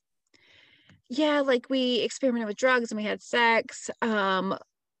like, yeah, like we experimented with drugs and we had sex.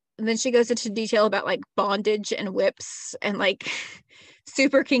 And then she goes into detail about like bondage and whips and like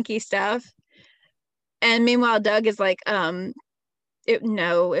super kinky stuff. And meanwhile, Doug is like, it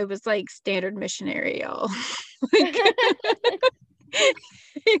was like standard missionary, y'all. Like,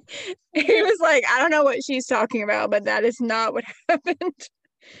 he was like, I don't know what she's talking about, but that is not what happened.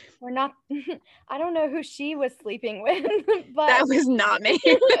 We're not. I don't know who she was sleeping with, but That was not me.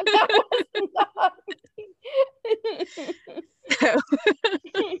 that was not me. So,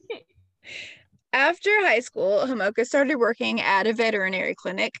 after high school, Homoka started working at a veterinary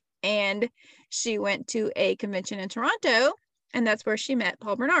clinic and she went to a convention in Toronto, and that's where she met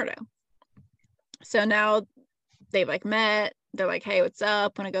Paul Bernardo. So now they've like met. They're like, hey, what's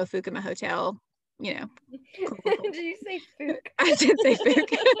up? Want to go fook at my hotel? Cool. Did you say fook? I did say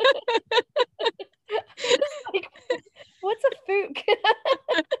fook. Like, what's a fook?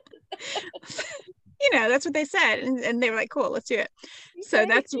 That's what they said, and they were like, cool, let's do it. Okay. So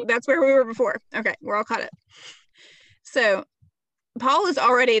that's where we were before. Okay, we're all caught up. So Paul is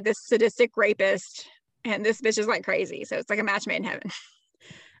already this sadistic rapist, and this bitch is like crazy. So it's like a match made in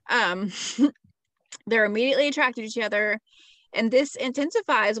heaven. They're immediately attracted to each other, and this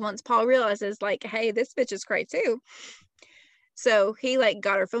intensifies once Paul realizes, like, hey, this bitch is crazy too. So he like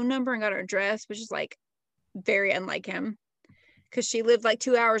got her phone number and got her address, which is like very unlike him, because she lived like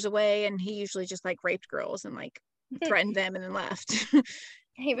 2 hours away, and he usually just like raped girls and like threatened them and then left.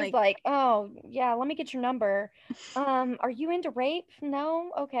 He was like, oh yeah, let me get your number. Are you into rape?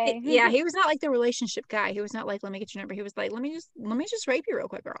 No? Okay. Yeah, he was not like the relationship guy. He was not like, let me get your number. He was like, let me just rape you real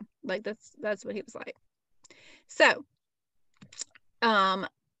quick, girl. Like that's what he was like. So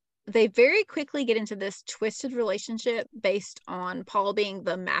they very quickly get into this twisted relationship based on Paul being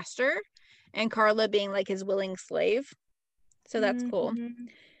the master and Carla being like his willing slave. So that's cool.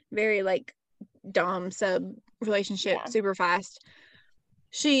 Very like dom sub relationship, super fast.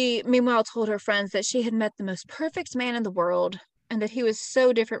 She meanwhile told her friends that she had met the most perfect man in the world and that he was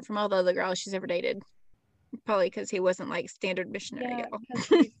so different from all the other girls she's ever dated. Probably because he wasn't like standard missionary.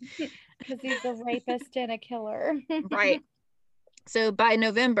 Because he's a rapist and a killer. Right. So by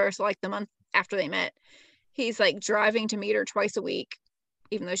November, so like the month after they met, he's like driving to meet her twice a week,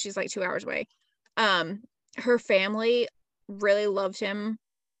 even though she's like 2 hours away. Her family really loved him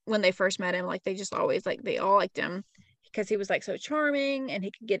when they first met him. Like they just always like, they all liked him. because he was like so charming and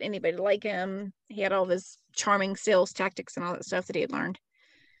he could get anybody to like him. He had all this charming sales tactics and all that stuff that he had learned.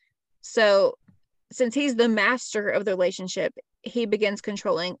 So since he's the master of the relationship, he begins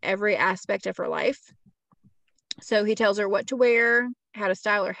controlling every aspect of her life. So he tells her what to wear, how to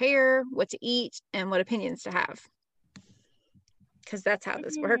style her hair, what to eat, and what opinions to have. Because that's how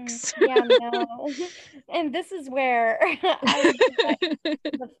this works. Yeah, no. And this is where I was like,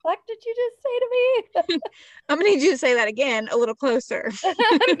 the fuck did you just say to me? I'm gonna need you to say that again a little closer.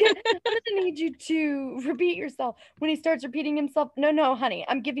 I'm gonna need you to repeat yourself. When he starts repeating himself, no, honey,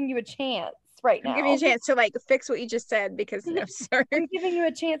 I'm giving you a chance right now. I'm giving you a chance to like fix what you just said because no, sorry. I'm giving you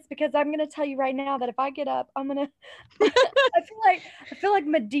a chance because I'm gonna tell you right now that if I get up, I'm gonna I feel like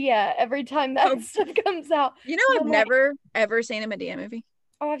Medea every time that stuff comes out. You know, I've never ever seen a Medea movie.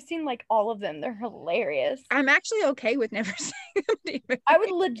 Oh, I've seen like all of them. They're hilarious. I'm actually okay with never seeing a Medea movie. I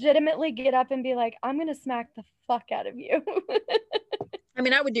would legitimately get up and be like, I'm gonna smack the fuck out of you. I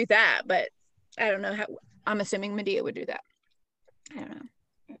mean, I would do that, but I don't know how. I'm assuming Medea would do that. I don't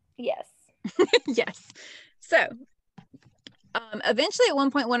know. Yes. Yes. So, eventually at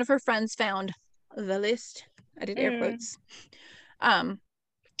one point, one of her friends found the list. I did air quotes.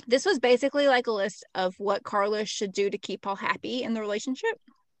 This was basically like a list of what Carla should do to keep Paul happy in the relationship.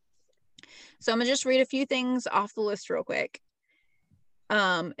 So I'm gonna just read a few things off the list real quick.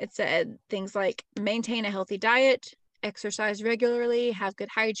 It said things like maintain a healthy diet, exercise regularly, have good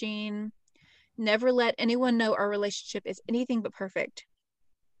hygiene, never let anyone know our relationship is anything but perfect.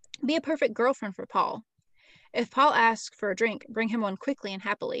 Be a perfect girlfriend for Paul. If Paul asks for a drink, bring him one quickly and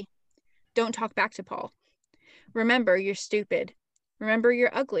happily. Don't talk back to Paul. Remember, you're stupid. Remember,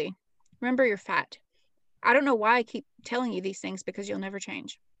 you're ugly. Remember, you're fat. I don't know why I keep telling you these things because you'll never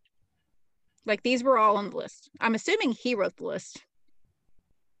change. Like, these were all on the list. I'm assuming he wrote the list.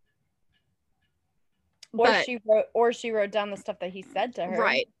 Or she wrote down the stuff that he said to her.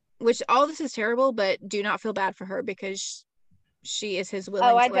 Right. Which all this is terrible, but do not feel bad for her because she is his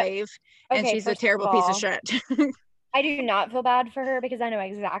willing slave and she's a terrible piece of shit. I do not feel bad for her because I know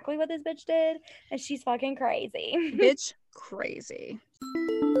exactly what this bitch did and she's fucking crazy. Bitch crazy.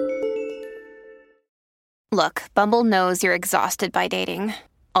 Look, Bumble knows you're exhausted by dating.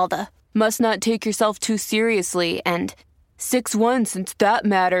 All the must not take yourself too seriously and 6'1" since that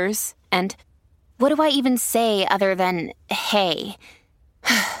matters. And what do I even say other than hey?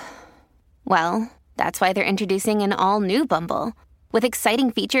 Well, that's why they're introducing an all-new Bumble with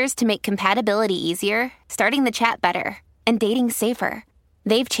exciting features to make compatibility easier, starting the chat better, and dating safer.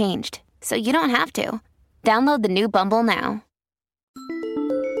 They've changed, so you don't have to. Download the new Bumble now.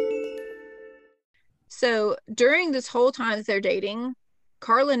 So during this whole time that they're dating,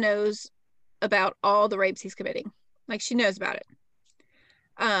 Carla knows about all the rapes he's committing. Like, she knows about it.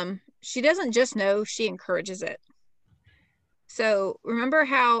 She doesn't just know, she encourages it. So remember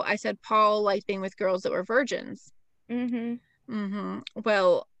how I said Paul liked being with girls that were virgins?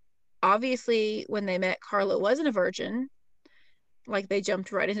 Well, obviously when they met, Carla wasn't a virgin. Like, they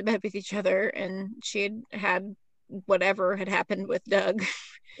jumped right into bed with each other and she had whatever had happened with Doug.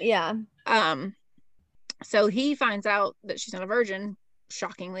 Yeah. So he finds out that she's not a virgin,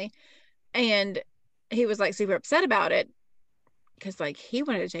 shockingly, and he was like super upset about it because like he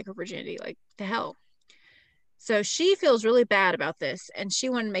wanted to take her virginity, like the hell. So she feels really bad about this and she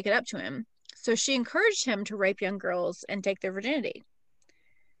wanted to make it up to him. So she encouraged him to rape young girls and take their virginity.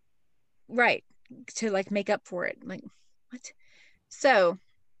 Right. To like make up for it. Like, what? So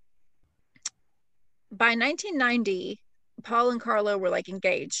by 1990, Paul and Carla were like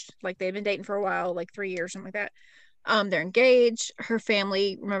engaged. Like, they'd been dating for a while, like 3 years, something like that. They're engaged. Her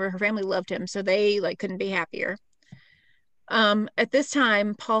family loved him, so they like couldn't be happier. At this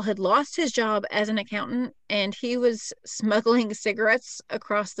time, Paul had lost his job as an accountant and he was smuggling cigarettes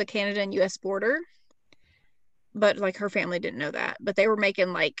across the Canada and US border. But like, her family didn't know that, but they were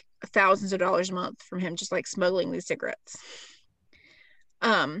making like thousands of dollars a month from him just like smuggling these cigarettes.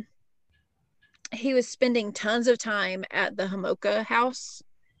 He was spending tons of time at the Homolka house,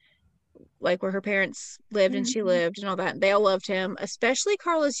 like where her parents lived and she lived and all that. They all loved him, especially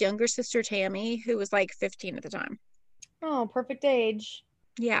Carla's younger sister, Tammy, who was like 15 at the time. Oh, perfect age.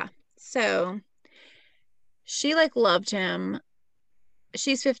 Yeah. So she like loved him.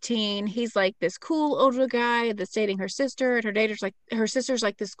 She's 15. He's like this cool older guy that's dating her sister, and her sister's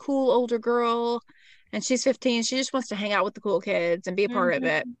like this cool older girl, and she's 15. She just wants to hang out with the cool kids and be a part of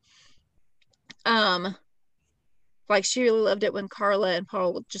it. Like, she really loved it when Carla and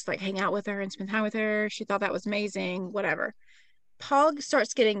Paul would just like hang out with her and spend time with her. She thought that was amazing, whatever. Paul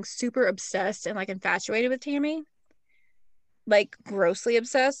starts getting super obsessed and like infatuated with Tammy, like grossly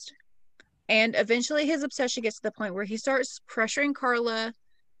obsessed. And eventually his obsession gets to the point where he starts pressuring Carla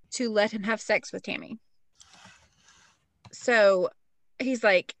to let him have sex with Tammy. So he's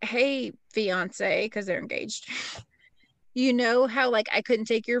like, hey, fiance, because they're engaged. You know how like I couldn't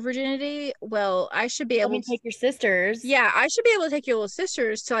take your virginity? Well, I should be able to take your sisters. Yeah, I should be able to take your little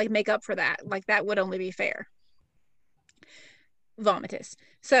sisters to like make up for that. Like that would only be fair. Vomitus.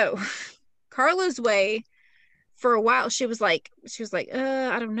 So Carla's way for a while, she was like,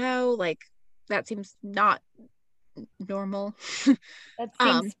 I don't know, like that seems not normal. That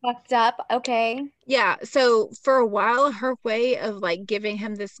seems fucked up. Okay. Yeah. So for a while, her way of like giving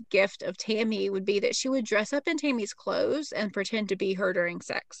him this gift of Tammy would be that she would dress up in Tammy's clothes and pretend to be her during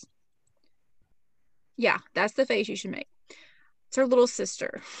sex. Yeah, that's the face you should make. It's her little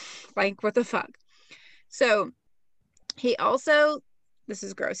sister. Like, what the fuck? So he also, this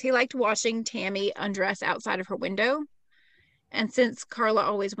is gross, he liked watching Tammy undress outside of her window. And since Carla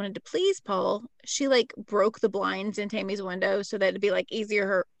always wanted to please Paul, she like broke the blinds in Tammy's window so that it'd be like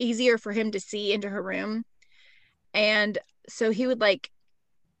easier for him to see into her room. And so he would like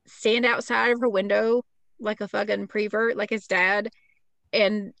stand outside of her window like a fucking prevert, like his dad,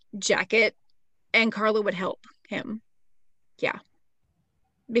 and jacket, and Carla would help him. Yeah.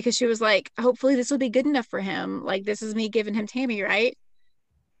 Because she was like, hopefully this will be good enough for him. Like, this is me giving him Tammy, right?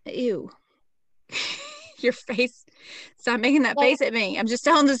 Ew. Your face. Stop making that face at me. I'm just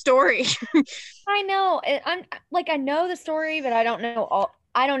telling the story. I know. I'm like, I know the story, but I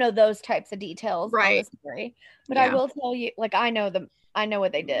don't know those types of details on the story. But I will tell you, like, I know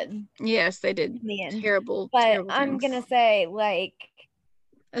what they did. Yes, they did. In the end. Terrible. But I'm gonna say, like,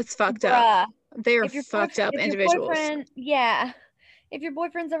 it's fucked up. They're fucked up individuals. If your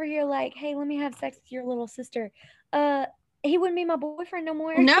boyfriend's over here like, hey, let me have sex with your little sister, he wouldn't be my boyfriend no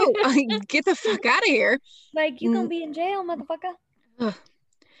more. No, get the fuck out of here. Like, you gonna be in jail, motherfucker. Ugh.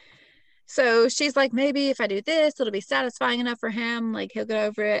 So she's like, maybe if I do this, it'll be satisfying enough for him. Like, he'll get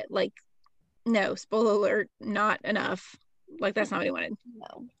over it. Like, no, spoiler alert, not enough. Like, that's not what he wanted.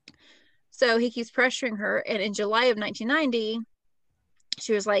 No. So he keeps pressuring her. And in July of 1990,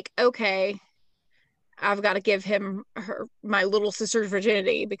 she was like, okay, I've got to give him my little sister's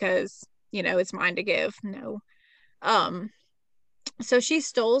virginity because, you know, it's mine to give. No. So she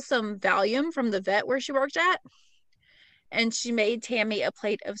stole some Valium from the vet where she worked at, and she made Tammy a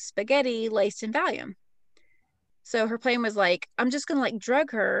plate of spaghetti laced in Valium. So her plan was like, I'm just gonna like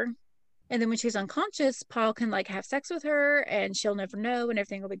drug her, and then when she's unconscious, Paul can like have sex with her and she'll never know and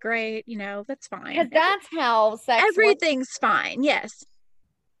everything will be great. You know, that's fine. Because that's how sex everything's works. Fine. Yes.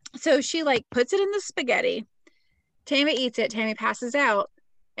 So she like puts it in the spaghetti. Tammy eats it. Tammy passes out,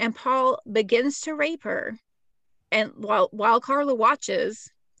 and Paul begins to rape her. And while Carla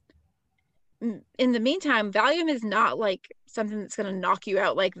watches, in the meantime, Valium is not like something that's going to knock you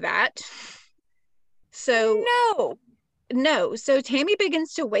out like that. So no. So Tammy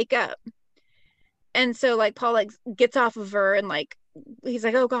begins to wake up. And so like Paul like gets off of her and like he's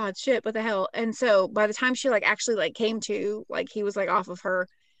like, oh God, shit, what the hell? And so by the time she like actually like came to, like he was like off of her,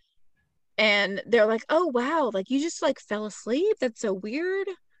 and they're like, oh wow, like you just like fell asleep. That's so weird.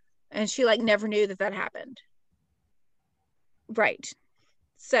 And she like never knew that happened. Right.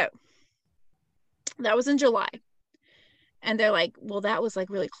 So that was in July. And they're like, well, that was like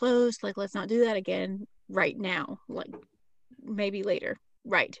really close. Like, let's not do that again right now. Like, maybe later.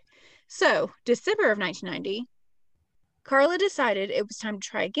 Right. So, December of 1990, Carla decided it was time to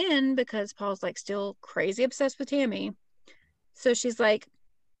try again because Paul's like still crazy obsessed with Tammy. So she's like,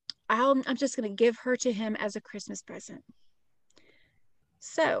 I'm just going to give her to him as a Christmas present.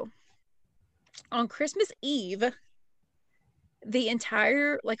 So, on Christmas Eve, the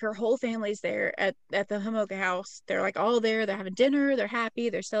entire, like her whole family's there at the Homolka house. They're like all there. They're having dinner. They're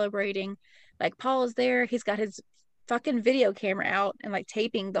happy. They're celebrating. Like Paul is there. He's got his fucking video camera out and like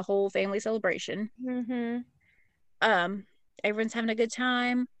taping the whole family celebration. Mm-hmm. Everyone's having a good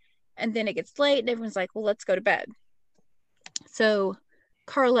time. And then it gets late and everyone's like, well, let's go to bed. So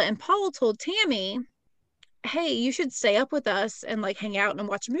Carla and Paul told Tammy, hey, you should stay up with us and like hang out and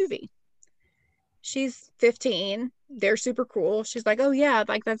watch a movie. She's 15. They're super cool. She's like, oh yeah,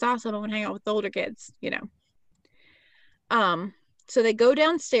 like that's awesome. I want to hang out with the older kids, you know. So they go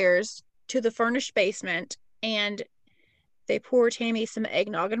downstairs to the furnished basement and they pour Tammy some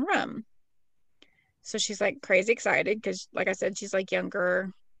eggnog and rum. So she's like crazy excited because, like I said, she's like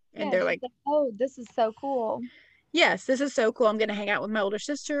younger, and they're like, oh, this is so cool. Yes, this is so cool. I'm gonna hang out with my older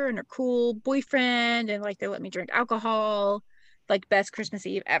sister and her cool boyfriend, and like they let me drink alcohol. Like best Christmas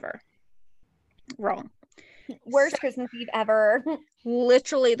Eve ever. Wrong. Worst Christmas Eve ever.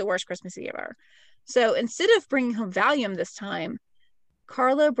 Literally the worst Christmas Eve ever. So instead of bringing home Valium this time,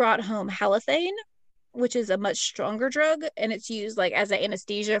 Carla brought home halothane, which is a much stronger drug, and it's used like as an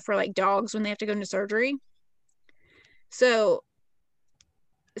anesthesia for like dogs when they have to go into surgery. So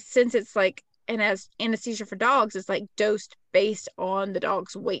since it's like and as anesthesia for dogs, it's like dosed based on the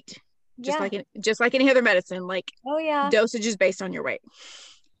dog's weight. Just Yeah. like any other medicine, like Oh yeah. dosage is based on your weight.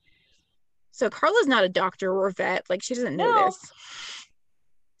 So Carla's not a doctor or a vet, like she doesn't know No. this.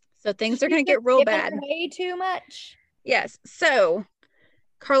 So things are She's gonna get just real giving bad. Way too much. Yes. So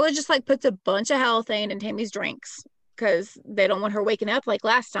Carla just like puts a bunch of halothane in Tammy's drinks because they don't want her waking up like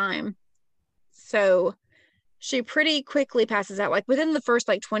last time. So she pretty quickly passes out. Like within the first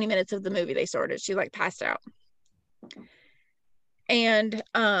like 20 minutes of the movie they started, she like passed out. And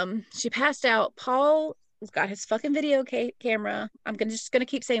she passed out. Paul got his fucking video camera. I'm just gonna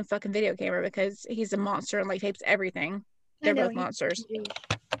keep saying fucking video camera because he's a monster and like tapes everything. They're both monsters.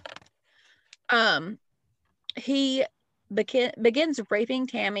 He begins raping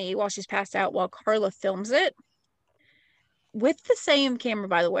Tammy while she's passed out while Carla films it with the same camera,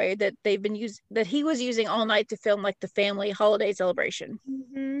 by the way, that that he was using all night to film like the family holiday celebration.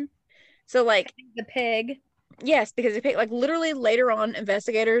 Mm-hmm. So like the pig. Yes, because the pig, like literally later on,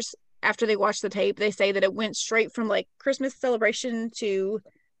 investigators after they watch the tape, they say that it went straight from like Christmas celebration to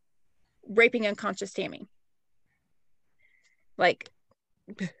raping unconscious Tammy. Like,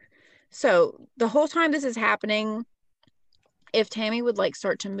 so the whole time this is happening, if Tammy would like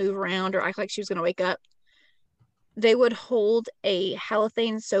start to move around or act like she was going to wake up, they would hold a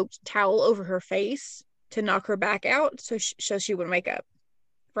halothane soaked towel over her face to knock her back out so she wouldn't wake up.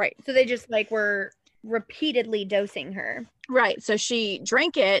 Right. So they just like were repeatedly dosing her. Right. So she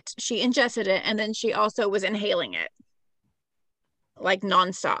drank it, she ingested it, and then she also was inhaling it like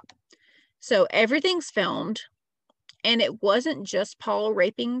nonstop. So everything's filmed, and it wasn't just Paul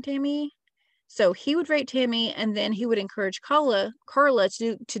raping Tammy. So he would rape Tammy, and then he would encourage Carla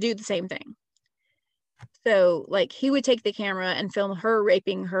to do the same thing. So like he would take the camera and film her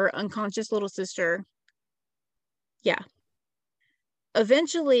raping her unconscious little sister. Yeah.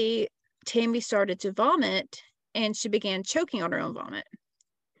 Eventually, Tammy started to vomit, and she began choking on her own vomit.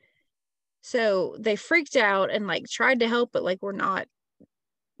 So they freaked out and like tried to help, but like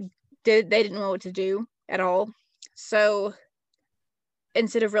they didn't know what to do at all. So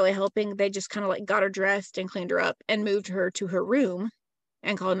instead of really helping, they just kind of like got her dressed and cleaned her up and moved her to her room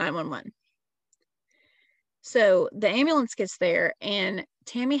and called 911. So the ambulance gets there, and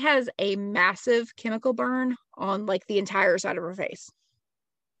Tammy has a massive chemical burn on like the entire side of her face.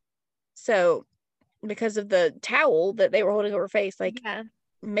 So because of the towel that they were holding over her face, like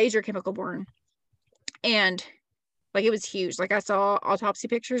major chemical burn. And like it was huge. Like I saw autopsy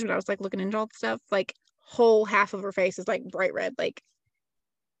pictures when I was like looking into all the stuff, like whole half of her face is like bright red, like,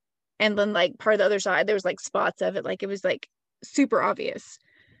 and then like part of the other side there was like spots of it, like it was like super obvious.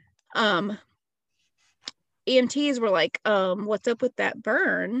 EMTs were like, what's up with that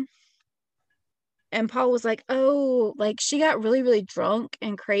burn? And Paul was like, oh, like she got really, really drunk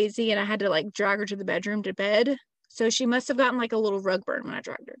and crazy, and I had to like drag her to the bedroom to bed. So she must have gotten like a little rug burn when I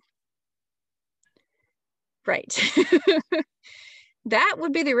dragged her. Right. That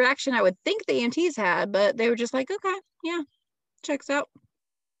would be the reaction I would think the EMTs had, but they were just like, okay, yeah, checks out.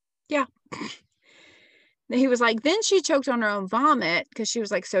 Yeah. He was like, then she choked on her own vomit because she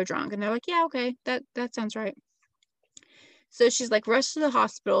was like so drunk. And they're like, yeah, okay, that sounds right. So she's like rushed to the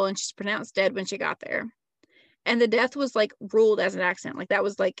hospital, and she's pronounced dead when she got there. And the death was like ruled as an accident. Like that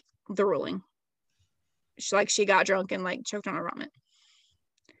was like the ruling. She got drunk and like choked on her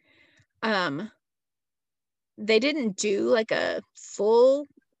vomit. They didn't do like a full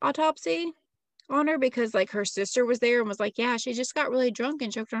autopsy on her because like her sister was there and was like, yeah, she just got really drunk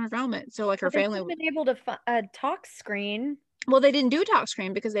and choked on her vomit. So like her family been able to tox screen. Well, they didn't do tox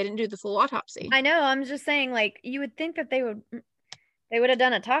screen because they didn't do the full autopsy. I know. I'm just saying, like, you would think that they would have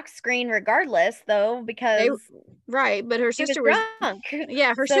done a tox screen regardless, though, because right. But her sister was drunk.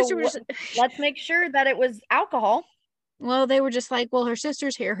 Yeah, her sister was. Let's make sure that it was alcohol. Well, they were just like, well, her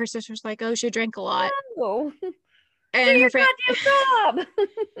sister's here. Her sister's like, oh, she drank a lot. Oh. And do her goddamn job.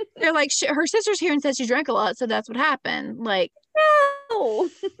 They're like, her sister's here and said she drank a lot, so that's what happened. Like, no.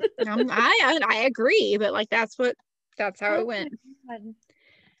 I agree, but like that's how it went.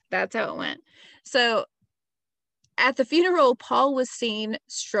 That's how it went. So at the funeral, Paul was seen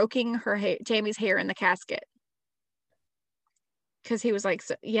stroking Tammy's hair in the casket. Because he was like,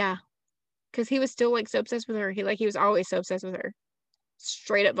 because he was still like so obsessed with her. He was always so obsessed with her.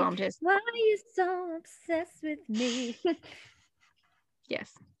 Straight up bombed his. Why are you so obsessed with me?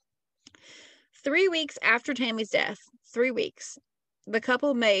 Yes. 3 weeks after Tammy's death, 3 weeks, the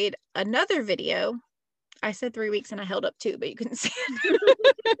couple made another video I said 3 weeks and I held up 2, but you couldn't see it.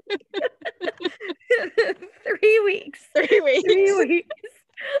 3 weeks. 3 weeks. 3 weeks.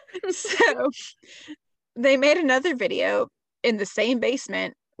 So they made another video in the same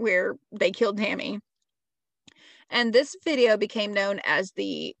basement where they killed Tammy. And this video became known as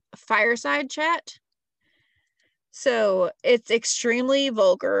the fireside chat. So it's extremely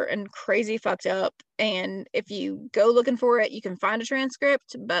vulgar and crazy fucked up. And if you go looking for it, you can find a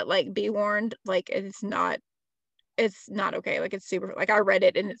transcript, but like be warned, like it's not okay. Like it's super, like I read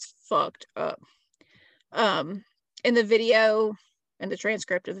it and it's fucked up. In the video and the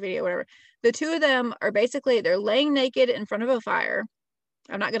transcript of the video, whatever, the two of them are basically, they're laying naked in front of a fire.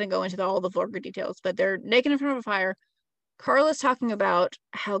 I'm not going to go into all the vulgar details, but they're naked in front of a fire. Carla's talking about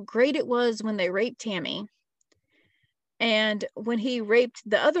how great it was when they raped Tammy. And when he raped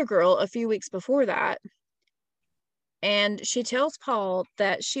the other girl a few weeks before that. And she tells Paul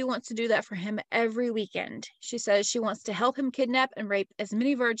that she wants to do that for him every weekend. She says she wants to help him kidnap and rape as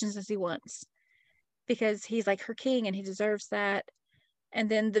many virgins as he wants. Because he's like her king and he deserves that. And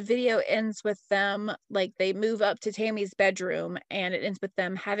then the video ends with them, like they move up to Tammy's bedroom and it ends with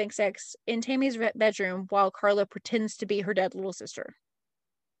them having sex in Tammy's bedroom while Carla pretends to be her dead little sister.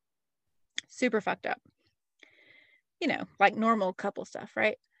 Super fucked up. You know, like normal couple stuff,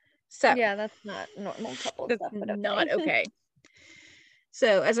 right? So yeah, that's not normal couple that's stuff, but okay. Not okay.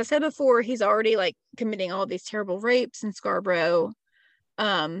 So as I said before, he's already like committing all these terrible rapes in Scarborough.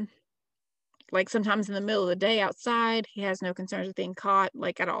 Like sometimes in the middle of the day outside, he has no concerns with being caught,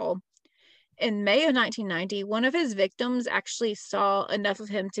 like at all. In May of 1990, one of his victims actually saw enough of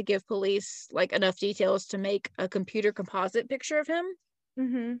him to give police like enough details to make a computer composite picture of him.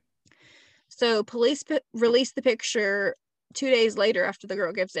 Mm-hmm. So police released the picture 2 days later after the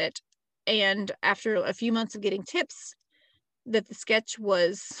girl gives it. And after a few months of getting tips that the sketch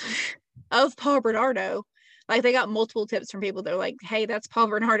was of Paul Bernardo, like they got multiple tips from people that are like, hey, that's Paul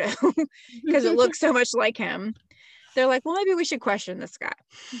Bernardo because it looks so much like him. They're like, well, maybe we should question this guy.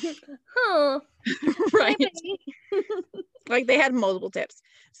 Huh. Right. Like they had multiple tips.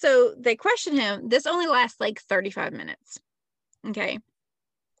 So they questioned him. This only lasts like 35 minutes. Okay.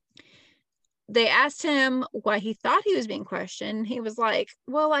 They asked him why he thought he was being questioned. He was like,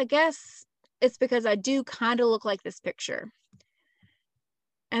 well, I guess it's because I do kind of look like this picture.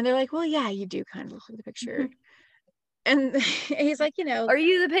 And they're like, well, yeah, you do kind of look like the picture. And he's like, you know, are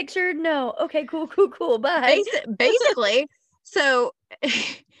you the picture? No. Okay, cool. Bye. Basically. So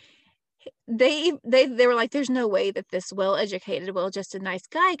they were like, there's no way that this well-educated, well-adjusted, nice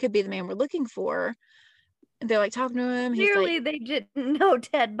guy could be the man we're looking for. And they're like talking to him. Clearly, like, they didn't know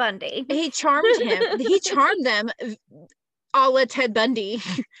Ted Bundy. He charmed him. He charmed them, a la Ted Bundy.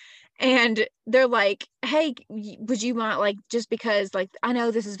 And they're like, hey, would you mind, like, just because, like, I know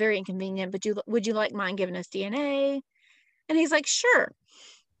this is very inconvenient, but would you like mind giving us DNA? And he's like, sure.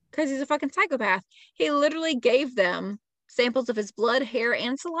 Because he's a fucking psychopath. He literally gave them samples of his blood, hair,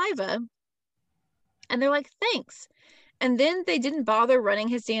 and saliva. And they're like, thanks. And then they didn't bother running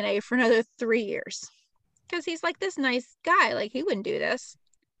his DNA for another 3 years. Because he's like this nice guy. Like, he wouldn't do this.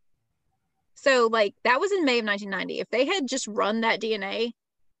 So, like, that was in May of 1990. If they had just run that DNA,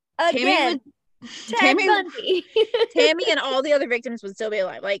 again, Tammy and all the other victims would still be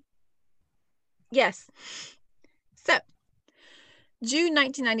alive. Like, yes. So, June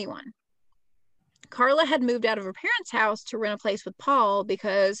 1991. Carla had moved out of her parents' house to rent a place with Paul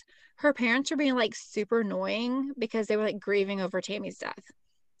because her parents were being like super annoying because they were like grieving over Tammy's death.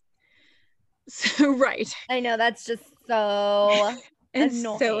 So, right. I know, that's just so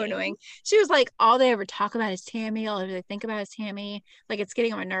annoying. So annoying. She was like, all they ever talk about is Tammy. All they think about is Tammy. Like, it's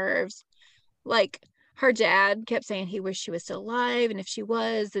getting on my nerves. Like, her dad kept saying he wished she was still alive, and if she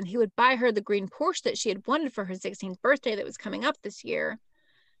was, then he would buy her the green Porsche that she had wanted for her 16th birthday that was coming up this year.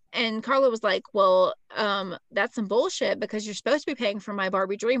 And Carla was like, well, that's some bullshit because you're supposed to be paying for my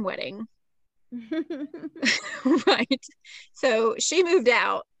Barbie dream wedding. Right. So she moved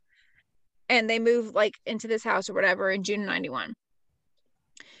out and they moved like into this house or whatever in June of 91.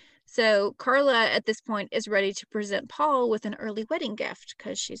 So Carla at this point is ready to present Paul with an early wedding gift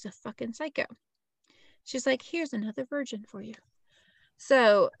because she's a fucking psycho. She's like, here's another virgin for you.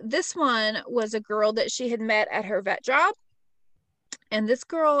 So this one was a girl that she had met at her vet job. And this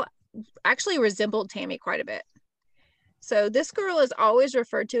girl actually resembled Tammy quite a bit. So this girl is always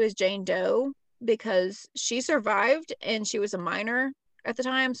referred to as Jane Doe because she survived and she was a minor at the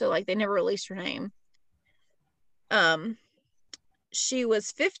time. So like they never released her name. She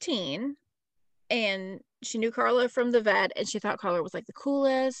was 15 and she knew Carla from the vet, and she thought Carla was like the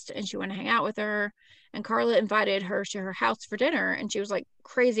coolest, and she wanted to hang out with her. And Carla invited her to her house for dinner, and she was like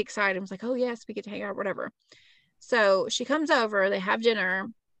crazy excited and was like, oh yes, we get to hang out, whatever. So she comes over, they have dinner,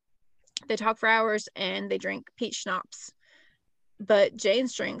 they talk for hours, and they drink peach schnapps. But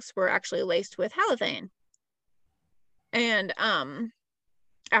Jane's drinks were actually laced with halothane. And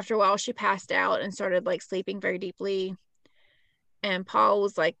after a while she passed out and started like sleeping very deeply. And Paul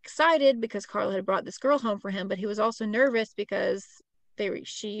was like excited because Carla had brought this girl home for him, but he was also nervous because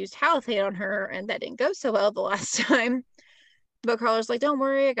she used halothane on her, and that didn't go so well the last time. But Carla's like, don't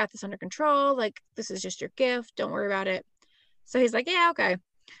worry, I got this under control. Like, this is just your gift. Don't worry about it. So he's like, yeah, okay.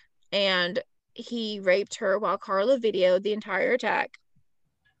 And he raped her while Carla videoed the entire attack.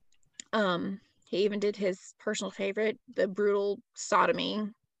 He even did his personal favorite, the brutal sodomy.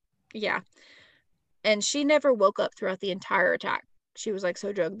 Yeah. And she never woke up throughout the entire attack. She was like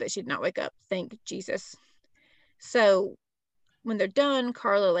so drugged that she did not wake up. Thank Jesus. So when they're done,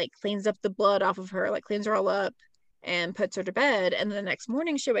 Carla like cleans up the blood off of her, like cleans her all up and puts her to bed. And the next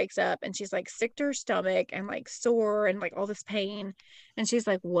morning she wakes up and she's like sick to her stomach and like sore and like all this pain. And she's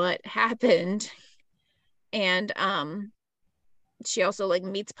like, what happened? And she also like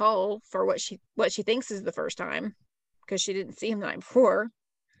meets Paul for what she thinks is the first time, because she didn't see him the night before.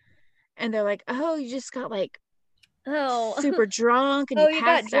 And they're like, oh, you just got like super drunk and you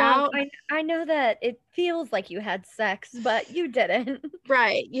passed out. I know that it feels like you had sex, but you didn't.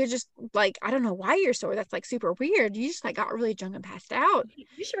 Right. You're just like, I don't know why you're sore. That's like super weird. You just like got really drunk and passed out.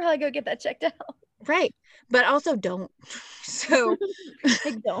 You should probably go get that checked out. Right. But also don't. So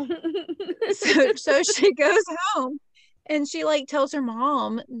like, don't. so she goes home and she like tells her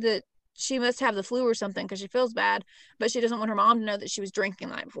mom that she must have the flu or something because she feels bad, but she doesn't want her mom to know that she was drinking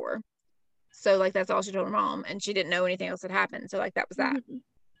the night before. So like that's all she told her mom, and she didn't know anything else had happened. So like that was that. Mm-hmm.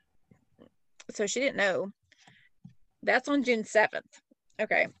 So she didn't know. That's on June 7th.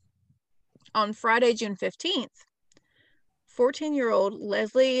 Okay. On Friday, June 15th, 14-year-old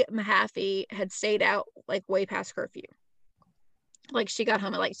Leslie Mahaffey had stayed out like way past curfew. Like she got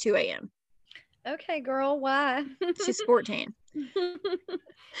home at like 2 a.m. Okay, girl, why? She's 14.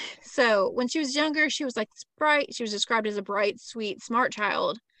 So when she was younger, she was like bright. She was described as a bright, sweet, smart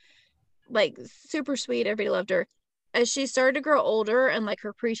child. Like super sweet, everybody loved her. As she started to grow older and like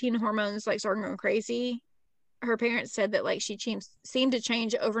her preteen hormones like started going crazy, her parents said that like she seemed to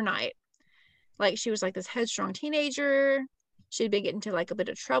change overnight. Like she was like this headstrong teenager. She'd been getting into like a bit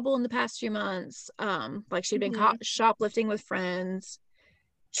of trouble in the past few months. Like she'd been caught shoplifting with friends.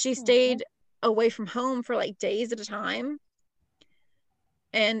 She stayed away from home for like days at a time.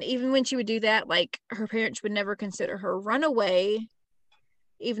 And even when she would do that, like her parents would never consider her runaway,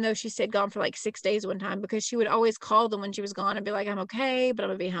 even though she stayed gone for like 6 days one time, because she would always call them when she was gone and be like, I'm okay, but I'm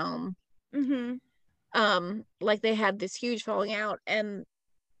gonna be home. Like they had this huge falling out, and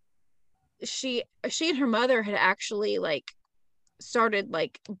she and her mother had actually like started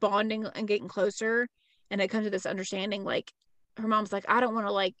like bonding and getting closer, and had come to this understanding. Like her mom's like, I don't want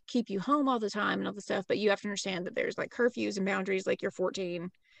to like keep you home all the time and all the stuff, but you have to understand that there's like curfews and boundaries, like you're 14.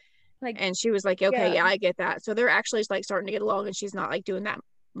 Like, and she was like, okay, yeah, I get that. So they're actually like starting to get along, and she's not like doing that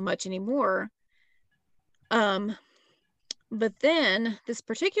much anymore. But then this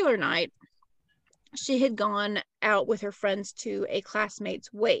particular night, she had gone out with her friends to a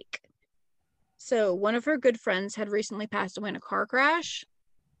classmate's wake. So one of her good friends had recently passed away in a car crash.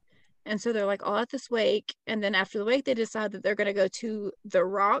 And so they're like all at this wake. And then after the wake, they decide that they're going to go to The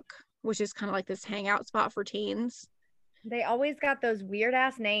Rock, which is kind of like this hangout spot for teens. They always got those weird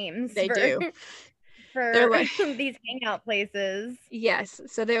ass names. They do. For like, these hangout places. Yes.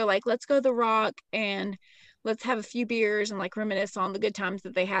 So they were like, let's go to The Rock and let's have a few beers and like reminisce on the good times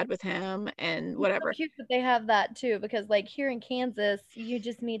that they had with him and whatever. It's so cute that they have that too, because like here in Kansas, you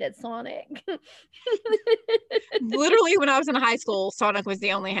just meet at Sonic. Literally, when I was in high school, Sonic was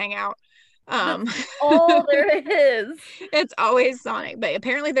the only hangout. That's all there is. It's always Sonic, but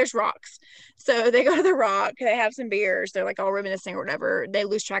apparently there's rocks. So they go to The Rock, they have some beers, they're like all reminiscing or whatever. They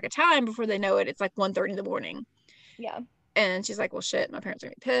lose track of time. Before they know it, it's like 1:30 in the morning. Yeah. And she's like, well, shit, my parents are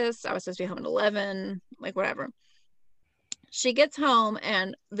gonna be pissed. I was supposed to be home at 11, like whatever. She gets home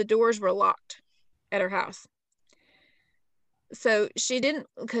and the doors were locked at her house. So she didn't,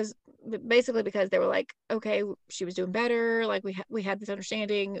 because they were like, okay, she was doing better, like we had this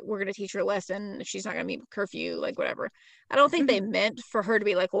understanding, we're gonna teach her a lesson if she's not gonna meet curfew, like whatever. I don't think they meant for her to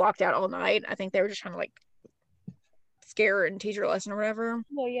be like locked out all night. I think they were just trying to like scare her and teach her a lesson or whatever.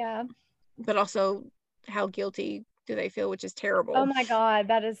 Well, yeah. But also, how guilty do they feel, which is terrible. Oh my god,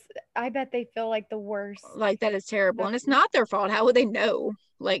 I bet they feel like the worst. Like that is terrible. And it's not their fault. How would they know?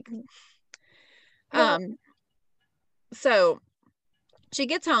 Like, Well, So she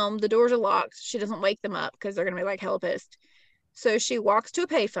gets home, the doors are locked. She doesn't wake them up because they're gonna be like hella pissed. So she walks to a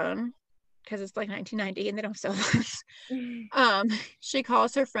payphone because it's like 1990 and they don't have cell phones. She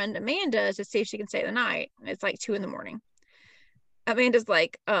calls her friend Amanda to see if she can stay the night. It's like 2 a.m. Amanda's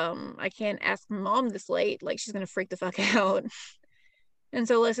like, I can't ask mom this late. Like, she's gonna freak the fuck out. And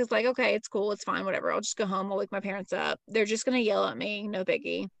so Leslie's like, okay, it's cool, it's fine, whatever. I'll just go home. I'll wake my parents up. They're just gonna yell at me, no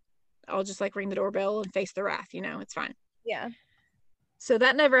biggie. I'll just like ring the doorbell and face the wrath, it's fine. yeah. So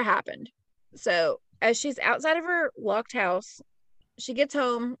that never happened. So as she's outside of her locked house, she gets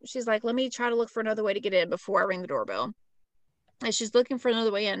home. She's like, let me try to look for another way to get in before I ring the doorbell. As she's looking for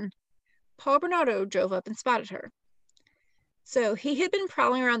another way in, Paul Bernardo drove up and spotted her. So he had been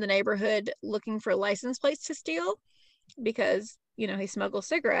prowling around the neighborhood looking for license plates to steal because, he smuggles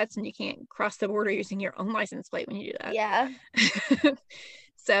cigarettes and you can't cross the border using your own license plate when you do that. Yeah.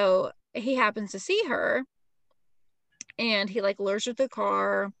 So he happens to see her and he like lures her to the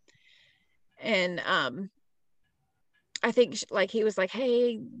car. And I think like he was like,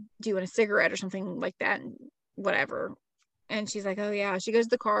 hey, do you want a cigarette or something like that? And whatever. And she's like, oh yeah. She goes to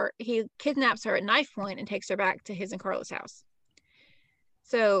the car. He kidnaps her at knife point and takes her back to his and Carla's house.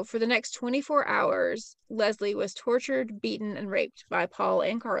 So for the next 24 hours, Leslie was tortured, beaten, and raped by Paul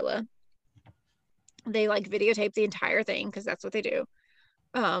and Carla. They like videotape the entire thing because that's what they do.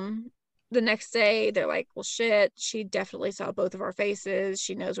 The next day, they're like, well, shit, she definitely saw both of our faces.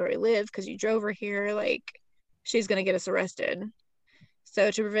 She knows where we live because you drove her here. Like, she's going to get us arrested.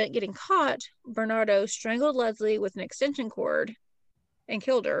 So to prevent getting caught, Bernardo strangled Leslie with an extension cord and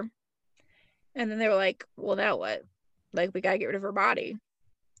killed her. And then they were like, well, now what? Like, we got to get rid of her body.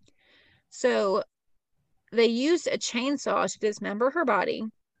 So they used a chainsaw to dismember her body.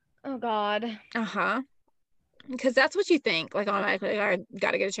 Oh, God. Uh-huh. Because that's what you think. Like, automatically, I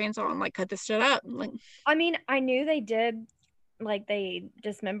got to get a chainsaw and, like, cut this shit up. Like, I mean, I knew they did, like, they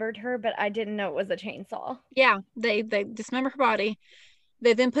dismembered her, but I didn't know it was a chainsaw. Yeah, they dismember her body.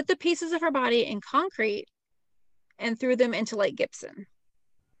 They then put the pieces of her body in concrete and threw them into Lake Gibson.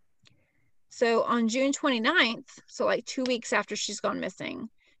 So on June 29th, so like 2 weeks after she's gone missing.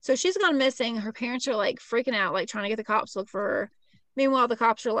 So she's gone missing. Her parents are like freaking out, like trying to get the cops to look for her. Meanwhile, the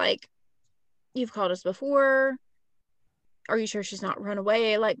cops are like, you've called us before. Are you sure she's not run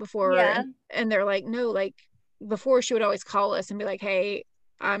away like before? Yeah. And they're like, no, like before she would always call us and be like, hey,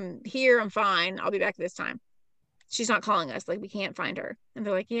 I'm here. I'm fine. I'll be back this time. She's not calling us. Like, we can't find her. And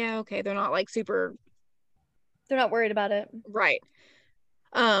they're like, yeah, okay. They're not like super. They're not worried about it. Right.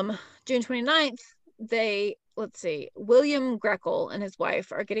 June 29th, let's see, William Greckle and his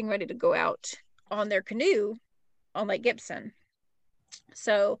wife are getting ready to go out on their canoe on Lake Gibson.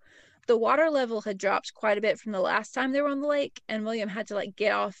 So the water level had dropped quite a bit from the last time they were on the lake, and William had to like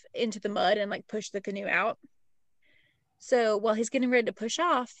get off into the mud and like push the canoe out. So while he's getting ready to push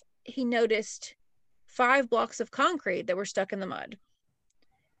off, he noticed 5 blocks of concrete that were stuck in the mud.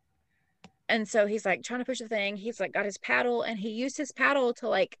 And so he's like trying to push the thing. He's like got his paddle, and he used his paddle to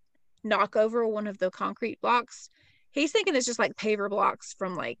like knock over one of the concrete blocks. He's thinking it's just like paver blocks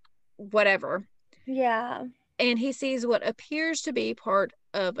from like whatever. Yeah. And he sees what appears to be part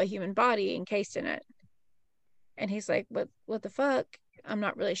of a human body encased in it. And he's like, what the fuck? I'm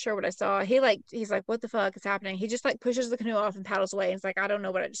not really sure what I saw. He's like, what the fuck is happening? He just like pushes the canoe off and paddles away. And it's like, I don't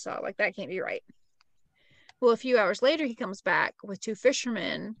know what I just saw. Like, that can't be right. Well, a few hours later, he comes back with 2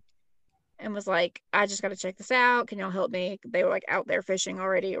 fishermen and was like, I just got to check this out. Can y'all help me? They were like out there fishing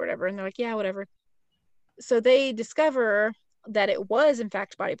already or whatever. And they're like, yeah, whatever. So they discover that it was in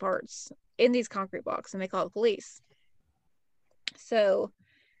fact body parts in these concrete blocks, and they call the police. So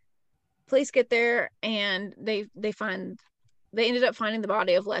police get there, and they ended up finding the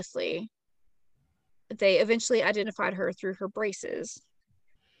body of Leslie. They eventually identified her through her braces.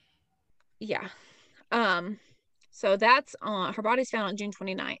 Yeah. So that's on her body's found on June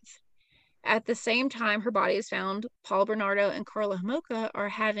 29th. At the same time her body is found, Paul Bernardo and Carla Homolka are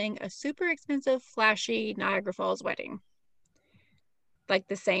having a super expensive, flashy Niagara Falls wedding. Like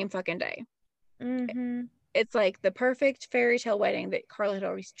the same fucking day. Mm-hmm. It's like the perfect fairy tale wedding that Carla had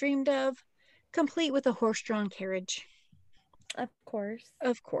always dreamed of, complete with a horse-drawn carriage. Of course.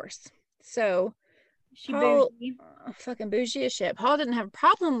 Of course. So She Paul, bougie. fucking bougie as shit. Paul didn't have a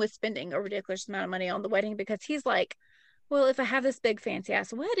problem with spending a ridiculous amount of money on the wedding because he's like, well, if I have this big fancy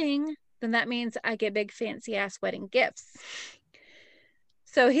ass wedding, then that means I get big fancy ass wedding gifts.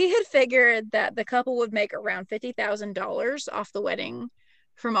 So he had figured that the couple would make around $50,000 off the wedding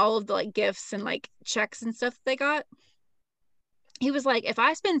from all of the like gifts and like checks and stuff that they got. He was like, if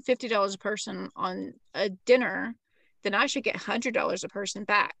I spend $50 a person on a dinner, then I should get $100 a person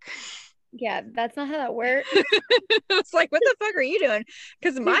back. Yeah, that's not how that works. It's like, what the fuck are you doing?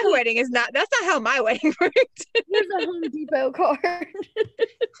 Because my wedding is not, that's not how my wedding worked. Here's a Home Depot card.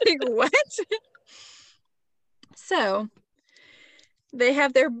 Like, what? So they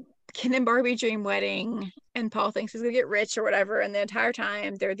have their Ken and Barbie dream wedding, and Paul thinks he's gonna get rich or whatever, and the entire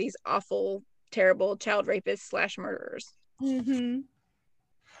time they're these awful, terrible child rapists / murderers. Mm-hmm.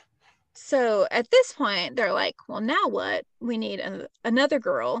 So at this point, they're like, well, now what? We need another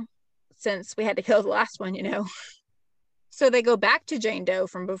girl, since we had to kill the last one, you know. So they go back to Jane Doe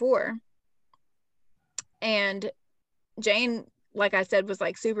from before. And Jane, like I said, was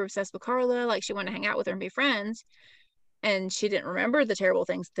like super obsessed with Carla. Like she wanted to hang out with her and be friends. And she didn't remember the terrible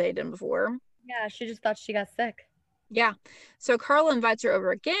things they'd done before. Yeah, she just thought she got sick. Yeah. So Carla invites her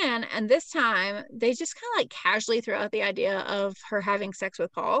over again. And this time they just kind of like casually throw out the idea of her having sex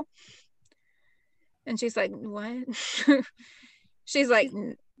with Paul. And she's like, what? She's like,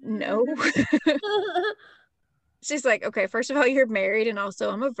 no. She's like, okay, first of all, you're married, and also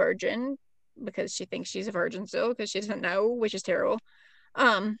I'm a virgin, because she thinks she's a virgin still because she doesn't know, which is terrible.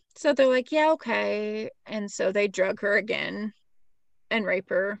 So they're like, yeah, okay. And so they drug her again and rape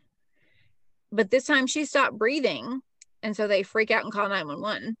her. But this time she stopped breathing. And so they freak out and call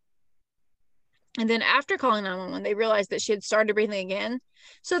 911. And then after calling 911, they realized that she had started breathing again.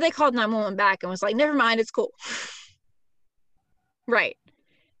 So they called 911 back and was like, never mind, it's cool. Right.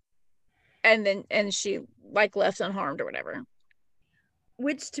 And she like left unharmed or whatever.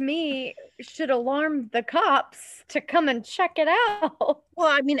 Which to me should alarm the cops to come and check it out. Well,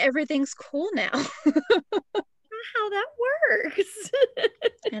 I mean, everything's cool now. How that works.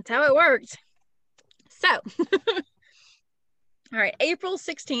 That's how it worked. So, all right, April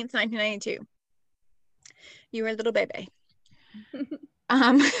 16th, 1992. You were a little baby.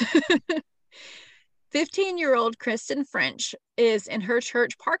 15-year-old Kristen French is in her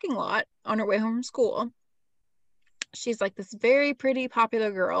church parking lot on her way home from school. She's like this very pretty,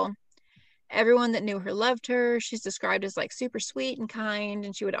 popular girl. Everyone that knew her loved her. She's described as like super sweet and kind,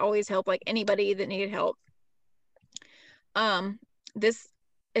 and she would always help like anybody that needed help. This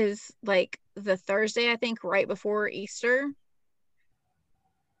is like the Thursday, I think, right before Easter.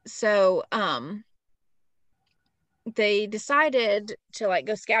 So, they decided to like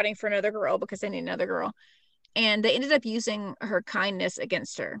go scouting for another girl because they need another girl, and they ended up using her kindness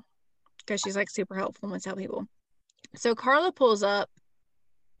against her because she's like super helpful and wants to help people. So Carla pulls up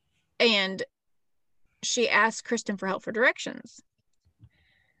and she asks Kristen for help for directions,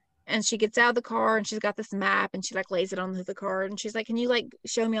 and she gets out of the car and she's got this map and she like lays it on the car and she's like, can you like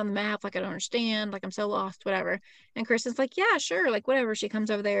show me on the map, like I don't understand, like I'm so lost, whatever. And Kristen's like, yeah, sure, like whatever. She comes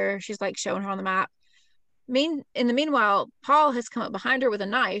over there, she's like showing her on the map. In the meanwhile, Paul has come up behind her with a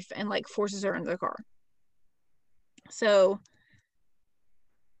knife and like forces her into the car. So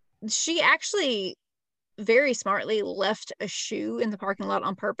she actually very smartly left a shoe in the parking lot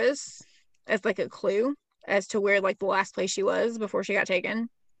on purpose as like a clue as to where like the last place she was before she got taken.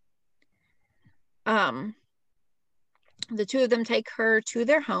 The two of them take her to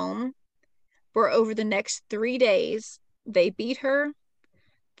their home, where over the next 3 days they beat her.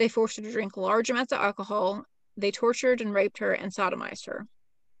 They forced her to drink large amounts of alcohol. They tortured and raped her and sodomized her,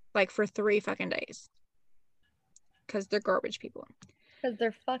 like for 3 fucking days. Because they're garbage people. Because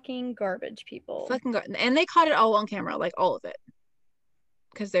they're fucking garbage people. And they caught it all on camera, like all of it.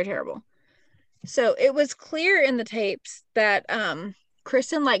 Because they're terrible. So it was clear in the tapes that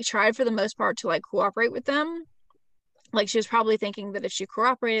Kristen like tried for the most part to like cooperate with them. Like she was probably thinking that if she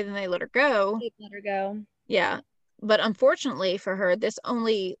cooperated, then they let her go. They'd let her go. Yeah. But unfortunately for her, this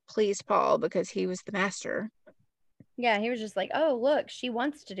only pleased Paul because he was the master. Yeah, he was just like, oh, look, she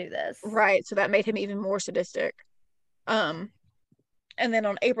wants to do this. Right. So that made him even more sadistic. And then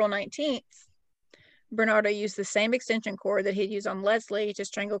on April 19th, Bernardo used the same extension cord that he'd used on Leslie to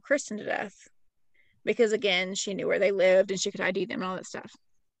strangle Kristen to death. Because again, she knew where they lived and she could ID them and all that stuff.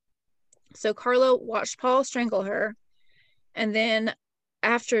 So Carla watched Paul strangle her. And then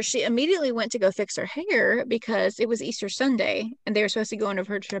after, she immediately went to go fix her hair because it was Easter Sunday and they were supposed to go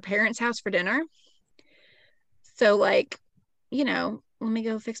over to her parents' house for dinner. So like, you know, let me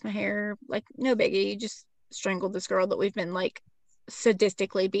go fix my hair. Like, no biggie. You just strangled this girl that we've been like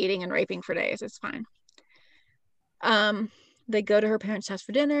sadistically beating and raping for days. It's fine. They go to her parents' house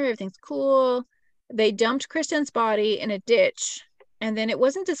for dinner. Everything's cool. They dumped Kristen's body in a ditch, and then it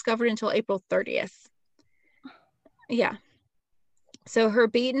wasn't discovered until April 30th. Yeah. So her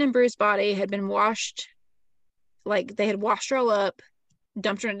beaten and bruised body had been washed, like they had washed her all up,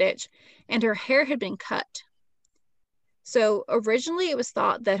 dumped her in a ditch, and her hair had been cut. So originally it was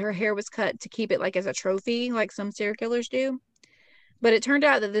thought that her hair was cut to keep it like as a trophy, like some serial killers do. But it turned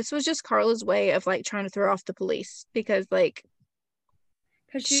out that this was just Carla's way of like trying to throw off the police because like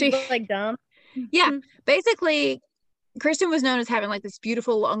she's like dumb. Yeah, basically Kristen was known as having like this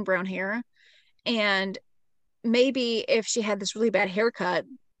beautiful long brown hair, and maybe if she had this really bad haircut,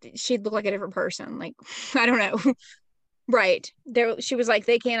 she'd look like a different person. Like, I don't know. Right. There she was like,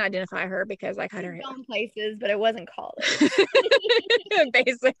 they can't identify her because I cut her hair. Gone places, but it wasn't college.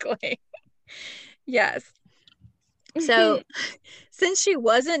 Basically. Yes. So since she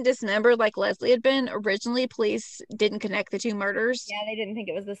wasn't dismembered like Leslie had been, originally police didn't connect the two murders. Yeah, they didn't think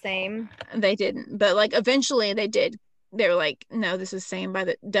it was the same. They didn't. But like eventually they did. They were like, no, this is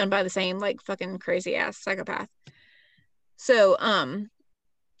done by the same like fucking crazy ass psychopath. So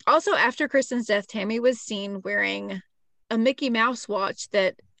also after Kristen's death, Tammy was seen wearing a Mickey Mouse watch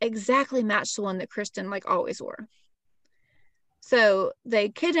that exactly matched the one that Kristen like always wore. So they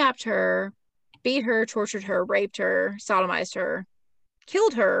kidnapped her, beat her, tortured her, raped her, sodomized her,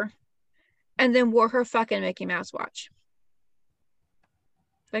 killed her, and then wore her fucking Mickey Mouse watch.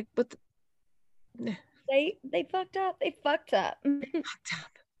 Like, what the... They fucked up. They fucked up.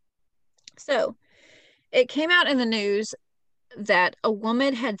 So it came out in the news that a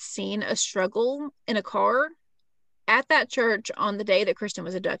woman had seen a struggle in a car at that church on the day that Kristen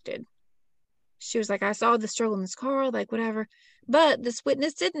was abducted. She was like, I saw the struggle in this car, like whatever. But this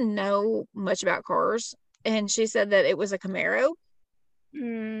witness didn't know much about cars. And she said that it was a Camaro.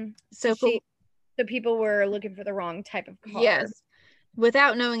 So people were looking for the wrong type of car. Yes.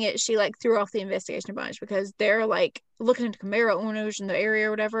 Without knowing it, she like threw off the investigation a bunch because they're like looking into Camaro owners in the area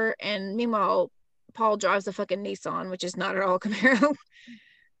or whatever. And meanwhile, Paul drives a fucking Nissan, which is not at all a Camaro.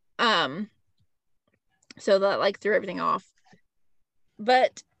 So that like threw everything off.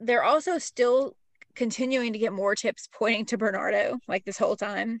 But they're also still continuing to get more tips pointing to Bernardo, like this whole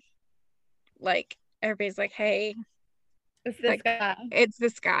time. Like everybody's like, hey, it's this like, guy. It's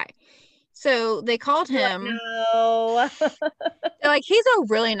this guy. So they called him. No. They're like, he's a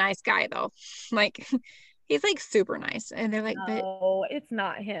really nice guy though. Like he's like super nice. And they're like, no, it's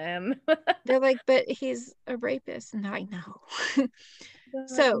not him. They're like, but he's a rapist. And they're like, no.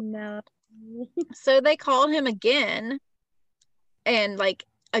 So they called him again. And like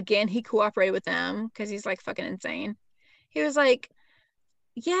again, he cooperated with them because he's like fucking insane. He was like,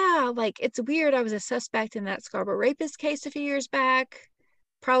 yeah, like it's weird. I was a suspect in that Scarborough rapist case a few years back,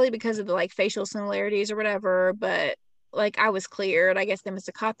 probably because of the like facial similarities or whatever. But like I was cleared. I guess they must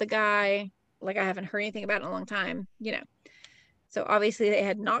have caught the guy. Like I haven't heard anything about it in a long time, you know. So obviously they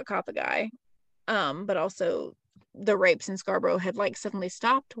had not caught the guy. But also the rapes in Scarborough had like suddenly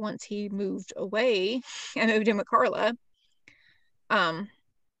stopped once he moved away and moved in with Carla.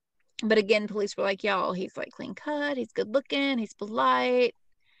 But again, police were like, y'all, he's like clean cut, he's good looking, he's polite.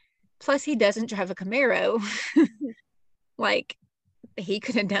 Plus, he doesn't drive a Camaro. Like, he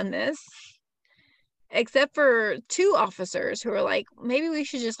could have done this. Except for two officers who were like, maybe we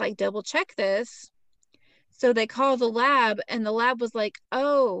should just like double check this. So they called the lab, and the lab was like,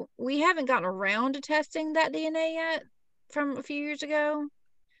 oh, we haven't gotten around to testing that DNA yet from a few years ago.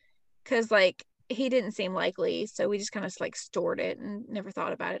 Because like, he didn't seem likely, so we just kind of like stored it and never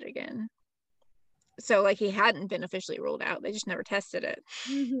thought about it again. So like he hadn't been officially ruled out, they just never tested it.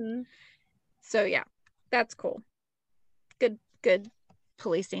 So yeah, that's cool. Good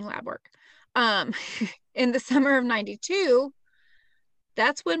policing lab work. In the summer of 92,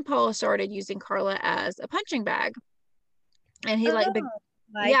 that's when Paul started using Carla as a punching bag, and he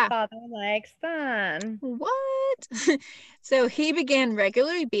father likes son. What? So he began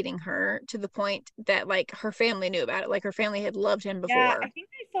regularly beating her to the point that like her family knew about it. Like her family had loved him before. Yeah, I think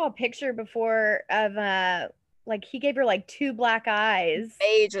I saw a picture before of like he gave her like 2 black eyes.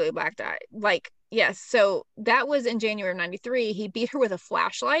 Majorly black eye. Like, yes. So that was in January of 93. He beat her with a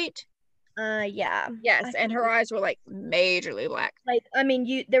flashlight. Yeah. Yes, and her eyes were like majorly black. Like, I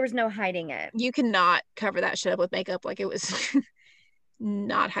mean, there was no hiding it. You cannot cover that shit up with makeup. Like it was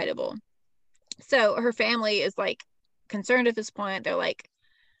not hideable. So her family is like concerned at this point. They're like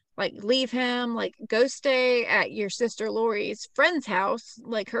leave him, like go stay at your sister Lori's friend's house.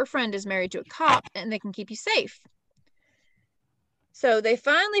 Like her friend is married to a cop and they can keep you safe. So they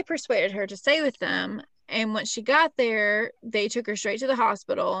finally persuaded her to stay with them. And once she got there, they took her straight to the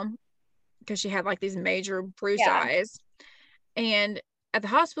hospital because she had like these major bruised eyes. And at the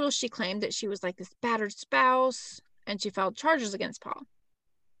hospital, she claimed that she was like this battered spouse, and she filed charges against Paul.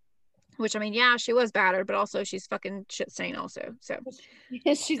 Which, I mean, yeah, she was battered, but also she's fucking shit stain also. So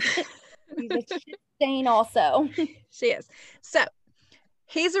she's a shit stain also. She is. So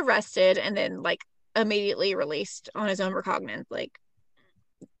he's arrested and then like immediately released on his own recognizance. Like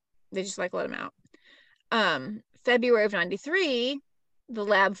they just like let him out. February of 93, the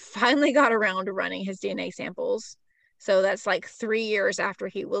lab finally got around to running his DNA samples. So that's like 3 years after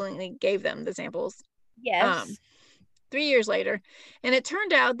he willingly gave them the samples. Yes. 3 years later. And it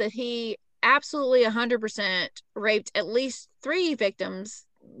turned out that he absolutely 100% raped at least 3 victims,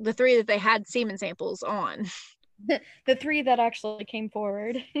 the 3 that they had semen samples on. The 3 that actually came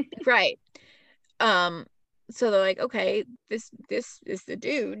forward. Right. So they're like, okay, this is the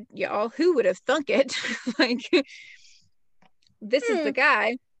dude, y'all. Who would have thunk it? Like, this is the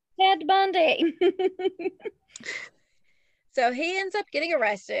guy. Ted Bundy. So he ends up getting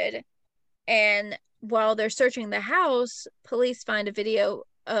arrested, and while they're searching the house, police find a video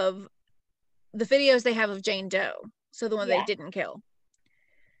of the videos they have of Jane Doe, so the one they didn't kill.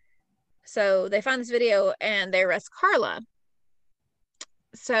 So they find this video and they arrest Carla.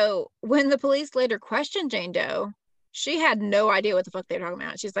 So when the police later questioned Jane Doe, she had no idea what the fuck they were talking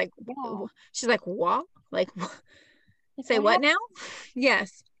about. She's like, what? Like, say what now?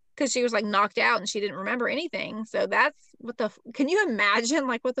 Yes. Because she was like knocked out and she didn't remember anything. So that's can you imagine?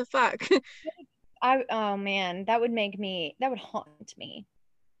 Like, what the fuck? Oh man, that would haunt me.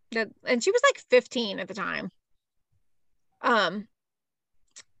 And she was like 15 at the time.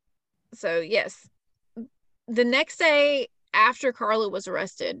 So yes, the next day after Carla was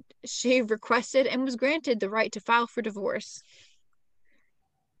arrested, she requested and was granted the right to file for divorce.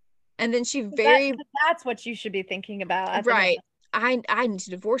 And then that's what you should be thinking about. Right. I need to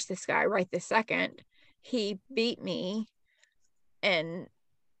divorce this guy right this second. He beat me and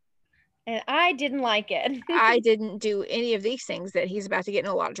I didn't like it. I didn't do any of these things that he's about to get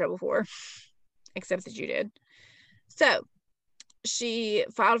in a lot of trouble for, except that you did. So she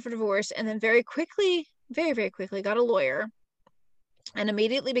filed for divorce and then very quickly got a lawyer and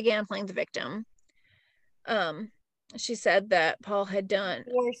immediately began playing the victim. She said that Paul had done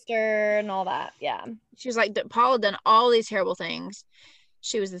divorced her and all that. Yeah. She was like, Paul had done all these terrible things.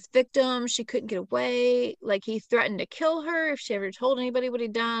 She was this victim. She couldn't get away. Like, he threatened to kill her if she ever told anybody what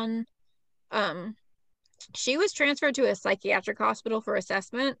he'd done. She was transferred to a psychiatric hospital for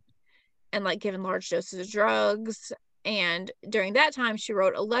assessment and like given large doses of drugs. And during that time, she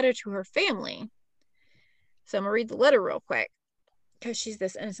wrote a letter to her family. So I'm gonna read the letter real quick because she's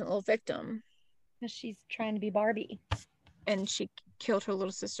this innocent little victim. She's trying to be Barbie. And she killed her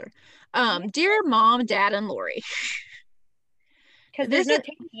little sister. Dear Mom, Dad, and Lori. Because there's no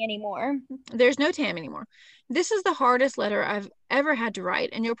Tammy anymore. There's no Tam anymore. This is the hardest letter I've ever had to write,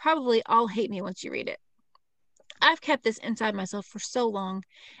 and you'll probably all hate me once you read it. I've kept this inside myself for so long,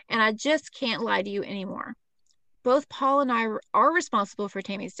 and I just can't lie to you anymore. Both Paul and I are responsible for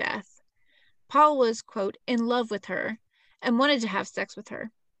Tammy's death. Paul was, quote, in love with her and wanted to have sex with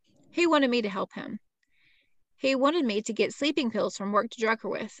her. He wanted me to help him. He wanted me to get sleeping pills from work to drug her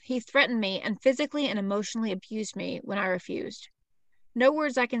with. He threatened me and physically and emotionally abused me when I refused. No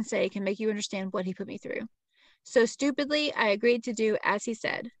words I can say can make you understand what he put me through. So stupidly, I agreed to do as he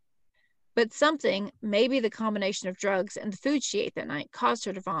said. But something, maybe the combination of drugs and the food she ate that night, caused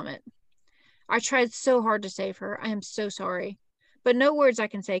her to vomit. I tried so hard to save her. I am so sorry. But no words I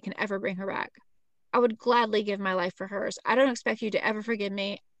can say can ever bring her back. I would gladly give my life for hers. I don't expect you to ever forgive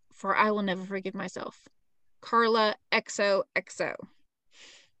me, for I will never forgive myself. Carla XOXO.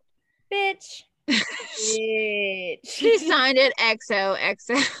 Bitch. Bitch. She signed it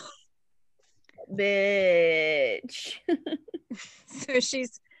XOXO. Bitch. So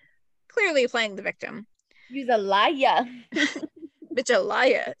she's clearly playing the victim. You's a liar. Bitch, a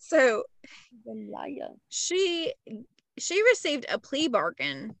liar. So a liar. She received a plea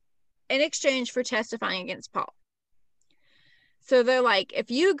bargain in exchange for testifying against Paul. So they're like, if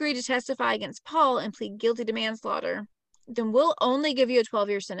you agree to testify against Paul and plead guilty to manslaughter, then we'll only give you a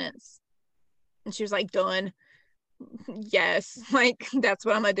 12-year sentence. And she was like, done. Yes, like, that's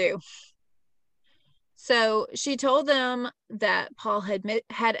what I'm gonna do. So she told them that Paul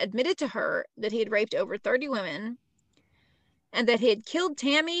had admitted to her that he had raped over 30 women and that he had killed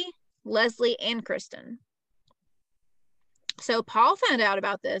Tammy, Leslie, and Kristen. So Paul found out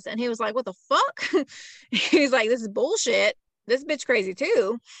about this and he was like, what the fuck? He's like, this is bullshit. This bitch crazy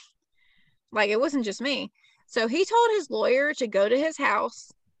too. Like, it wasn't just me. So he told his lawyer to go to his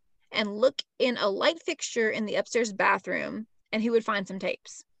house and look in a light fixture in the upstairs bathroom and he would find some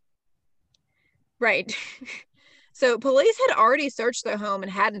tapes. Right. So police had already searched their home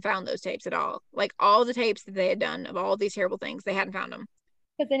and hadn't found those tapes at all. Like, all the tapes that they had done of all these terrible things, they hadn't found them.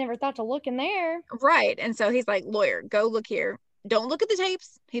 Because they never thought to look in there. Right. And so he's like, lawyer, go look here. Don't look at the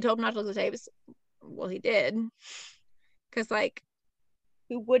tapes. He told him not to look at the tapes. Well, he did. Because, like,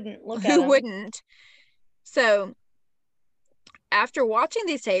 who wouldn't look at them? Who wouldn't? So after watching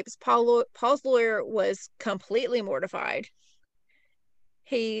these tapes, Paul's lawyer was completely mortified.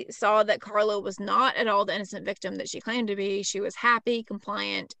 he saw that Carla was not at all the innocent victim that she claimed to be. She was happy,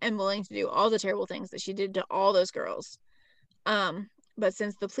 compliant, and willing to do all the terrible things that she did to all those girls. But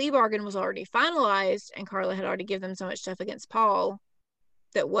since the plea bargain was already finalized and Carla had already given them so much stuff against Paul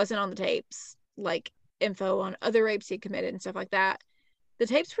that wasn't on the tapes, like info on other rapes he committed and stuff like that, the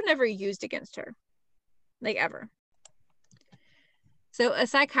tapes were never used against her, like ever. So a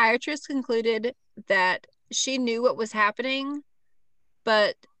psychiatrist concluded that she knew what was happening,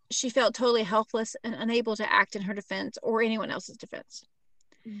 but she felt totally helpless and unable to act in her defense or anyone else's defense.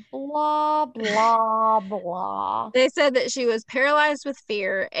 Blah, blah, blah. They said that she was paralyzed with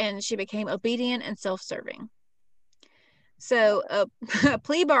fear and she became obedient and self-serving. So a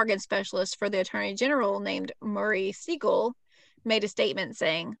plea bargain specialist for the Attorney General named Murray Siegel made a statement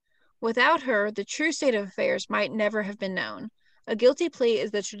saying, "Without her, the true state of affairs might never have been known. A guilty plea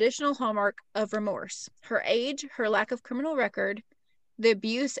is the traditional hallmark of remorse. Her age, her lack of criminal record, the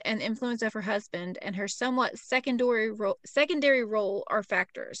abuse and influence of her husband, and her somewhat secondary role are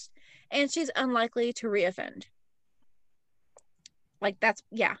factors. And she's unlikely to reoffend." Like, that's,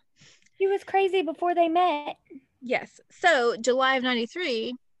 yeah. She was crazy before they met. Yes. So, July of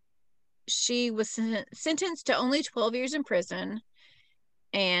 93, she was sentenced to only 12 years in prison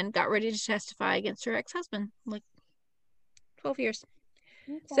and got ready to testify against her ex-husband. Like, 12 years.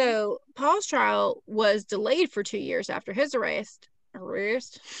 Okay. So, Paul's trial was delayed for 2 years after his arrest.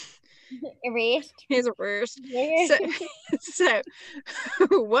 His arrest. So,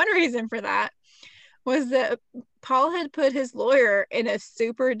 one reason for that was that Paul had put his lawyer in a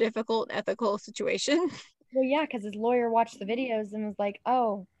super difficult ethical situation. Well, yeah, because his lawyer watched the videos and was like,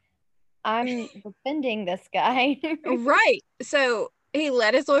 "Oh, I'm defending this guy." Right. So he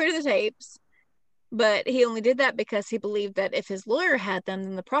led his lawyer to the tapes, but he only did that because he believed that if his lawyer had them,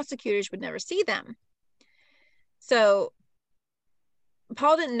 then the prosecutors would never see them. So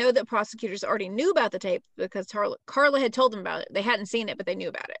Paul didn't know that prosecutors already knew about the tape because Carla had told them about it. They hadn't seen it, but they knew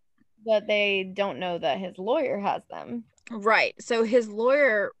about it. But they don't know that his lawyer has them. Right. So his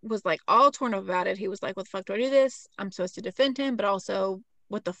lawyer was like all torn up about it. He was like, "What the fuck do I do this? I'm supposed to defend him, but also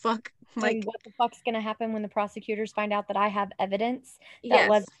what the fuck?" Like, and what the fuck's gonna happen when the prosecutors find out that I have evidence that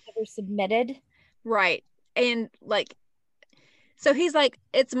was never submitted? Right. And like, so he's like,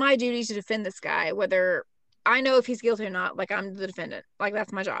 "It's my duty to defend this guy, whether I know if he's guilty or not. Like, I'm the defendant. Like,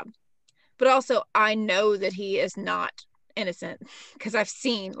 that's my job. But also, I know that he is not innocent because I've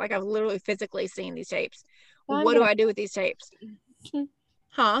literally physically seen these tapes. So what do I do with these tapes?"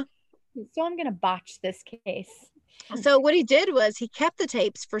 Huh? So I'm gonna botch this case. So what he did was he kept the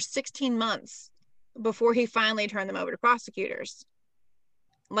tapes for 16 months before he finally turned them over to prosecutors.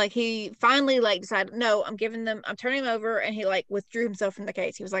 Like, he finally decided, "No, I'm turning them over," and he withdrew himself from the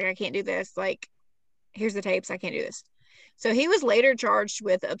case. He was like, "I can't do this. Like, here's the tapes. I can't do this." So he was later charged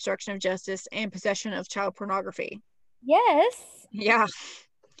with obstruction of justice and possession of child pornography. Yes. Yeah.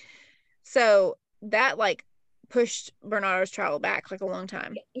 So that pushed Bernardo's trial back a long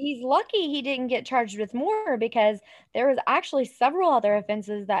time. He's lucky he didn't get charged with more because there was actually several other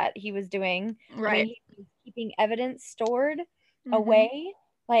offenses that he was doing. Right. I mean, he was keeping evidence stored away,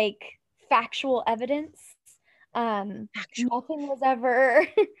 like factual evidence. Nothing was ever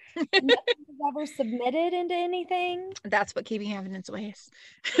submitted into anything. That's what keeping evidence away is.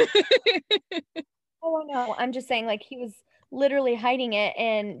 Oh, I know. I'm just saying, he was literally hiding it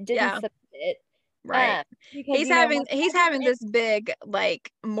and didn't submit it. Right. Because, he's having this big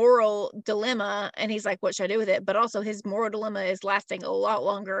moral dilemma, and he's like, "What should I do with it?" But also his moral dilemma is lasting a lot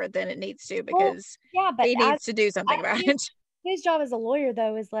longer than it needs to because but he needs to do something about it. His job as a lawyer,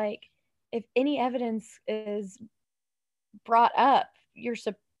 though, is if any evidence is brought up,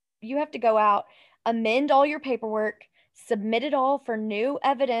 you have to go out, amend all your paperwork, submit it all for new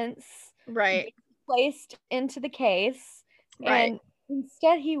evidence, right, placed into the case, right. And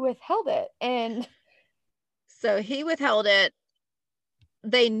instead he withheld it. And so he withheld it.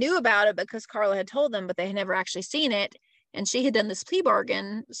 They knew about it because Carla had told them, but they had never actually seen it, and she had done this plea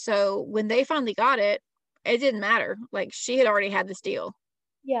bargain. So when they finally got it, it didn't matter. She had already had this deal.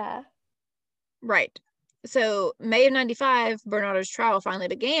 Yeah. Right. So May of 95, Bernardo's trial finally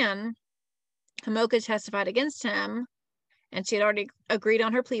began. Homolka testified against him, and she had already agreed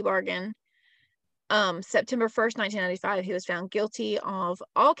on her plea bargain. September 1st, 1995, he was found guilty of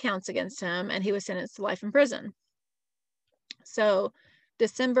all counts against him, and he was sentenced to life in prison. So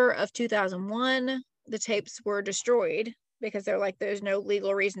December of 2001, the tapes were destroyed because they're there's no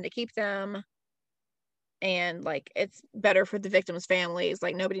legal reason to keep them. And it's better for the victims' families.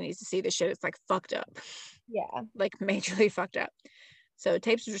 Nobody needs to see this shit. It's fucked up. Yeah. Majorly fucked up. So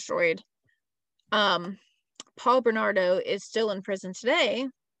tapes are destroyed. Paul Bernardo is still in prison today,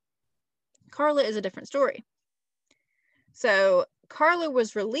 Carla is a different story. So Carla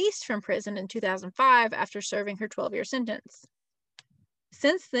was released from prison in 2005 after serving her 12-year sentence.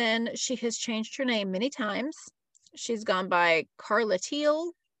 Since then, she has changed her name many times. She's gone by Carla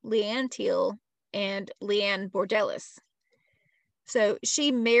Teal, Leanne Teal, and Leanne Bordelis. So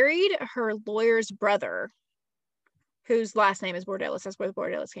she married her lawyer's brother, whose last name is Bordelis. That's where the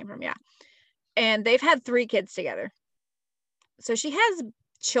Bordelis came from, yeah. And they've had 3 kids together. So she has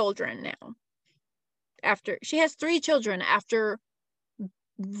children now. She has 3 children after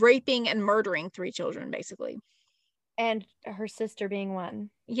raping and murdering 3 children, basically. And her sister being one.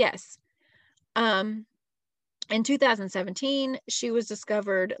 Yes. In 2017, she was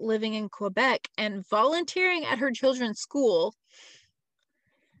discovered living in Quebec and volunteering at her children's school.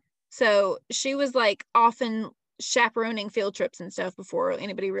 So she was like often chaperoning field trips and stuff before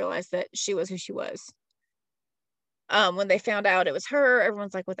anybody realized that she was who she was. When they found out it was her,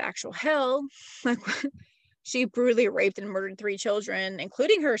 everyone's like, what the actual hell? Like, she brutally raped and murdered 3 children,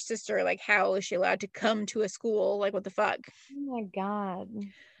 including her sister. Like, how is she allowed to come to a school? Like, what the fuck? Oh my God.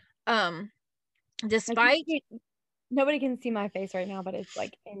 Despite nobody can see my face right now, but it's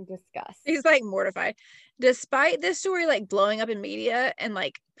like in disgust. He's like mortified. Despite this story like blowing up in media and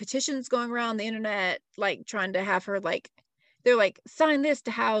like petitions going around the internet, like trying to have her like, they're like, sign this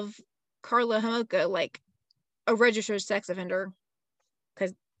to have Carla Homolka like a registered sex offender,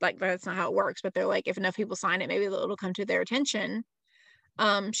 because like that's not how it works, but they're like, if enough people sign it, maybe it'll come to their attention.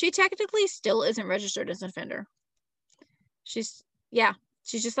 She technically still isn't registered as an offender. She's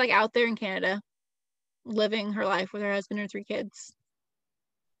just like out there in Canada living her life with her husband and 3 kids.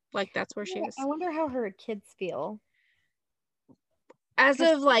 Like, that's where she is. I wonder how her kids feel. As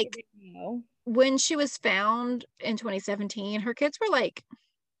of like when she was found in 2017, her kids were like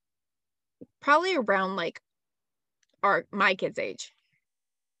probably around like my kids' age.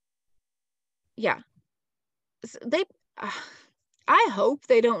 Yeah. So I hope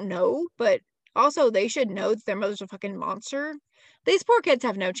they don't know, but also they should know that their mother's a fucking monster. These poor kids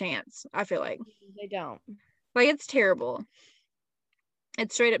have no chance, I feel like. They don't. Like, it's terrible.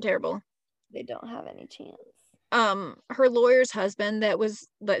 It's straight up terrible. They don't have any chance. Her lawyer's husband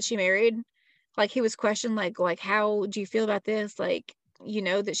that she married, like, he was questioned, like, how do you feel about this? Like, you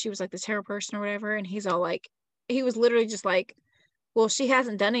know, that she was like this terrible person or whatever. And he's all like, he was literally just like, well, she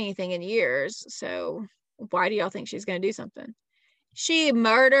hasn't done anything in years, so why do y'all think she's going to do something? She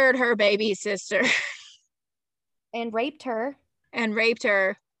murdered her baby sister. And raped her.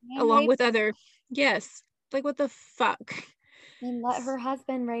 Along with other, yes. Like, what the fuck? And let her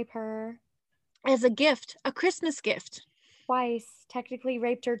husband rape her. As a gift, a Christmas gift. Twice. Technically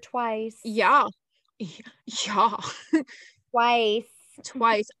raped her twice. Yeah. Twice.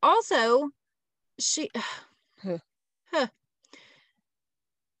 Also, she...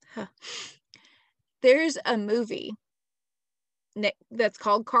 There's a movie that's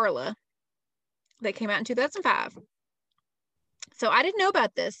called Carla that came out in 2005. So I didn't know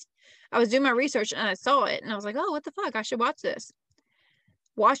about this. I was doing my research and I saw it and I was like, oh, what the fuck? I should watch this.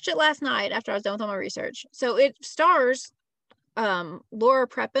 Watched it last night after I was done with all my research. So it stars Laura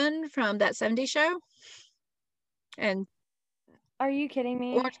Prepon from That 70s Show. And are you kidding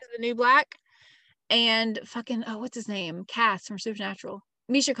me? Orange is the New Black. And fucking, what's his name? Cass from Supernatural.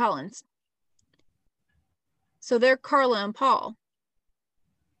 Misha Collins. So they're Carla and Paul.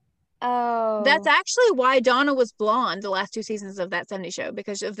 Oh. That's actually why Donna was blonde the last 2 seasons of That 70s Show,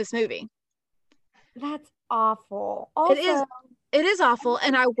 because of this movie. That's awful. Also, it is awful,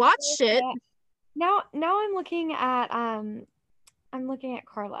 and I watched it. Now I'm looking at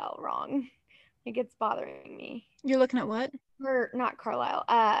Carlisle wrong. It gets bothering me. You're looking at what? Or not Carlisle.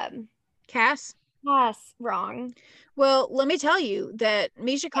 Cass? Cass wrong. Well, let me tell you that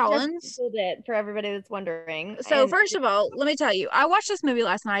Misha Collins. I just Googled it for everybody that's wondering. So first of all, let me tell you, I watched this movie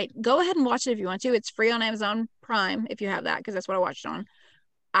last night. Go ahead and watch it if you want to. It's free on Amazon Prime if you have that, because that's what I watched on.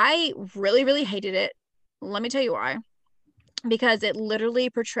 I really, really hated it. Let me tell you why. Because it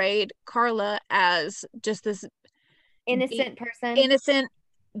literally portrayed Carla as just this innocent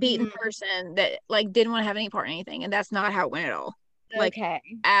beaten person that like didn't want to have any part in anything, and that's not how it went at all. Like,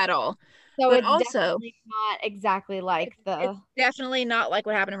 at all. So but it's also definitely not exactly like it's definitely not like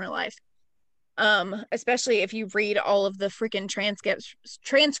what happened in real life. Especially if you read all of the freaking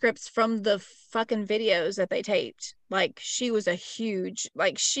transcripts from the fucking videos that they taped. Like, she was a huge,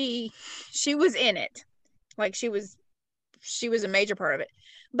 like, she was in it. Like, she was a major part of it.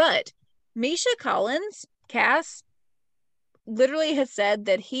 But Misha Collins, Cass, literally has said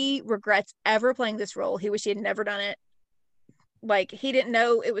that he regrets ever playing this role. He wish he had never done it. Like, he didn't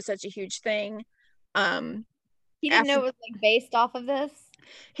know it was such a huge thing. He didn't know it was like based off of this.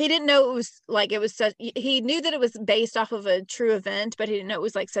 He didn't know it was such, he knew that it was based off of a true event, but he didn't know it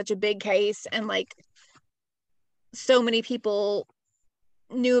was like such a big case and like so many people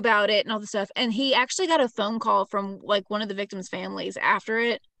knew about it and all the stuff. And he actually got a phone call from like one of the victims' families after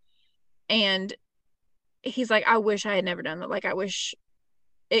it, and he's like, I wish I had never done that. Like, I wish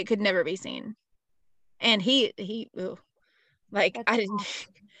it could never be seen. And like, That's I didn't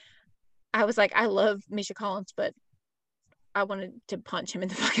awesome. I was like, I love Misha Collins, but I wanted to punch him in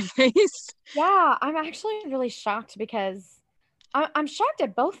the fucking face. Yeah, I'm actually really shocked because I'm shocked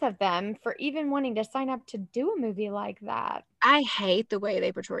at both of them for even wanting to sign up to do a movie like that. I hate the way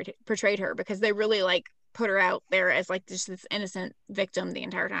they portrayed her, because they really like put her out there as like just this innocent victim the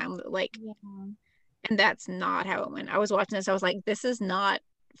entire time. Like, Yeah. and that's not how it went. I was watching this, I was like, this is not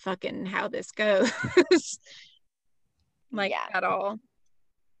fucking how this goes. Like, Yeah. at all.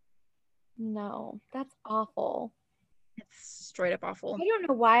 No, that's awful. It's straight up awful. I don't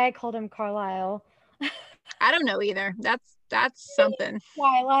know why I called him Carlisle. I don't know either. That's something.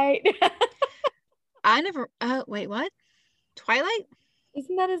 Twilight. I never wait, what? Twilight?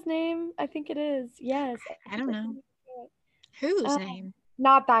 Isn't that his name? I think it is. Yes. I don't know. Whose name?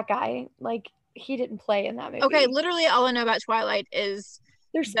 Not that guy. Like, he didn't play in that movie. Okay, literally all I know about Twilight is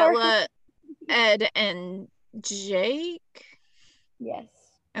There's Bella, Ed, and Jake. Yes.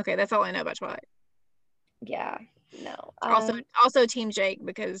 Okay, that's all I know about Twilight. Yeah. No. Also Team Jake,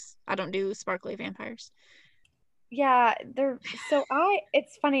 because I don't do sparkly vampires. Yeah,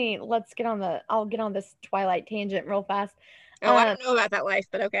 it's funny. I'll get on this Twilight tangent real fast. Oh, I don't know about that life,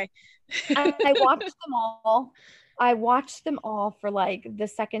 but okay. I watched them all. I watched them all for like the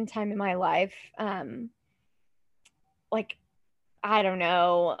second time in my life. Like, I don't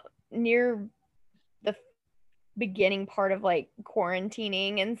know, near the beginning part of like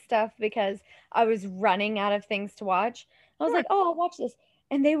quarantining and stuff, because I was running out of things to watch. I was like, oh, I'll watch this.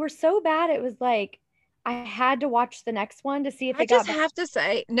 And they were so bad. It was like, I had to watch the next one to see if I just have to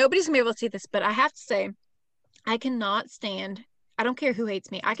say, nobody's gonna be able to see this, but I have to say, I cannot stand, I don't care who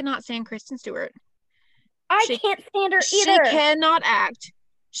hates me, I cannot stand Kristen Stewart. I can't stand her either. She cannot act.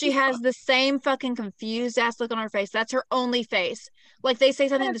 She has the same fucking confused ass look on her face. That's her only face. Like, they say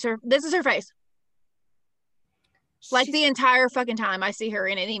something, this is her face. Like, the entire fucking time I see her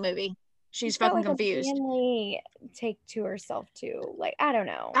in any movie, she's fucking confused. Manly take to herself too. Like, I don't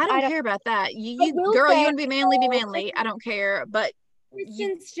know. I don't care about that. You girl, you want to be manly, be manly. I don't care. But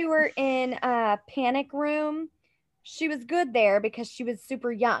Kristen Stewart in Panic Room, she was good there because she was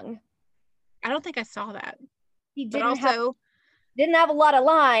super young. I don't think I saw that. He didn't have a lot of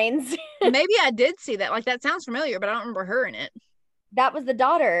lines. Maybe I did see that. Like, that sounds familiar, but I don't remember her in it. That was the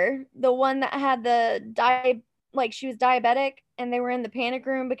daughter, the one that had she was diabetic, and they were in the panic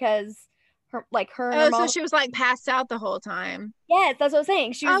room because her mom. So she was like passed out the whole time. Yes, that's what I'm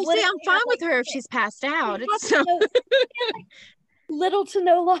saying. She was. I'm fine with her if she's passed out. It's so little to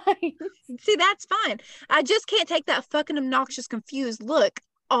no lines. See, that's fine. I just can't take that fucking obnoxious, confused look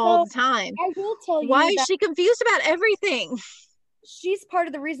all the time. I will tell you. Why is she confused about everything? She's part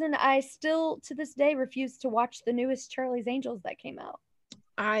of the reason I still, to this day, refuse to watch the newest Charlie's Angels that came out.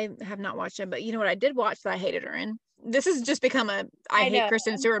 I have not watched it, but you know what I did watch that I hated her in? This has just become a I hate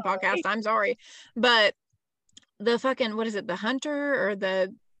Kristen Stewart podcast. I'm sorry. But the fucking, what is it? The Hunter or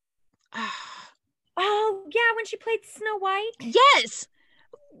the... Oh, yeah, when she played Snow White. Yes!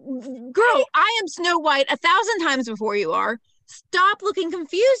 Girl, I am Snow White 1,000 times before you are. Stop looking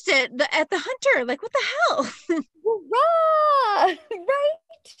confused at the Hunter. Like, what the hell? Hurrah! Right?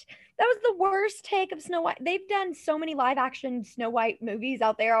 That was the worst take of Snow White. They've done so many live action Snow White movies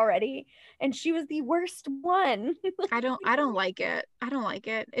out there already, and she was the worst one. I don't like it. I don't like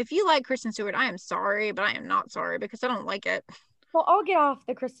it. If you like Kristen Stewart, I am sorry, but I am not sorry because I don't like it. Well, I'll get off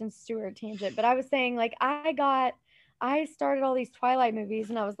the Kristen Stewart tangent, but I was saying, like, I started all these Twilight movies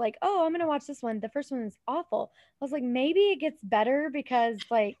and I was like, oh, I'm going to watch this one. The first one is awful. I was like, maybe it gets better because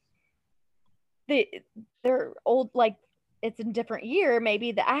like they're old, like it's a different year.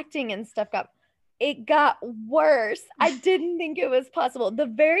 Maybe the acting and stuff got worse. I didn't think it was possible. The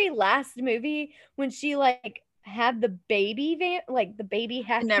very last movie when she like had the baby the baby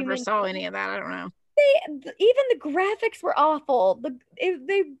half. I never saw any of that. I don't know. Even the graphics were awful.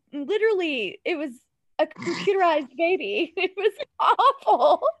 It was a computerized baby. It was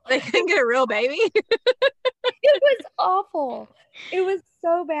awful. They couldn't get a real baby. It was awful. It was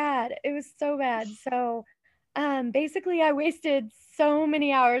so bad. It was so bad. So basically I wasted so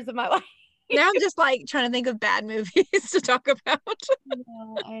many hours of my life. Now I'm just like trying to think of bad movies to talk about.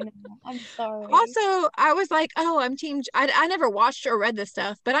 I know. I'm sorry. Also, I was like, oh, I'm team. I never watched or read this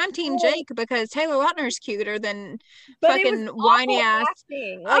stuff, but I'm team Jake because Taylor Lautner's cuter than But it was fucking whiny awful ass.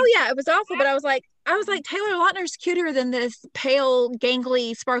 acting. Oh yeah, it was awful. But I was like, Taylor Lautner's cuter than this pale,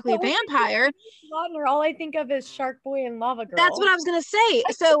 gangly, sparkly vampire. Lautner, all I think of is Shark Boy and Lava Girl. That's what I was gonna say.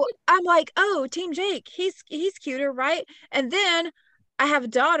 So I'm like, oh, team Jake, he's cuter, right? And then I have a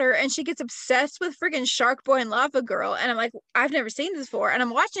daughter and she gets obsessed with freaking Shark Boy and Lava Girl. And I'm like, I've never seen this before. And I'm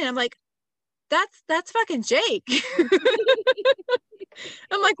watching it, I'm like, that's fucking Jake.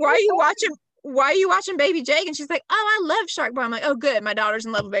 I'm like, why are you watching Baby Jake? And she's like, oh, I love Shark Boy. I'm like, oh, good. My daughter's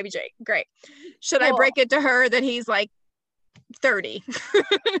in love with Baby Jake. Great. Should I break it to her that he's like 30?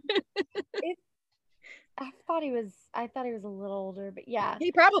 I thought he was a little older, but yeah.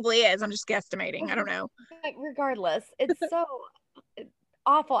 He probably is. I'm just guesstimating. I don't know. But regardless, it's so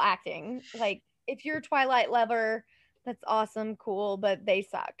awful acting. Like, if you're a Twilight lover, that's awesome, cool, but they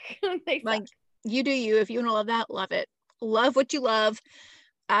suck. They suck. Like, you do you. If you want to love that, love it. Love what you love.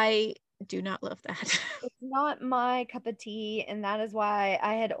 I do not love that. It's not my cup of tea, and that is why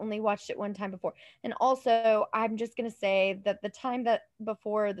I had only watched it one time before. And also, I'm just gonna say that the time that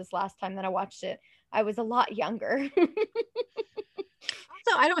before this last time that I watched it, I was a lot younger.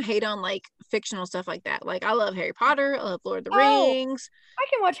 So I don't hate on like fictional stuff like that. Like, I love Harry Potter. I love Lord of the Rings. I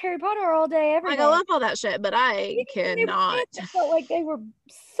can watch Harry Potter all day, every day. I love all that shit, but I cannot. I felt like they were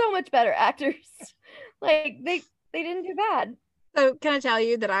so much better actors. Like, they didn't do bad. So can I tell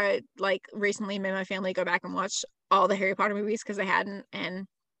you that I like recently made my family go back and watch all the Harry Potter movies because they hadn't, and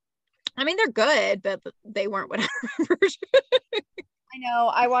I mean, they're good, but they weren't what I remembered. I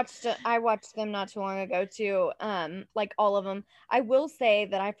know. I watched them not too long ago too. Like all of them. I will say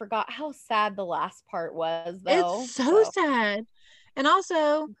that I forgot how sad the last part was, though. It's so sad. And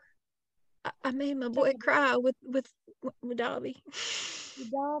also, I made my boy cry with Dobby.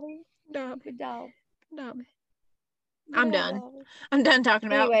 Dobby. I'm done. I'm done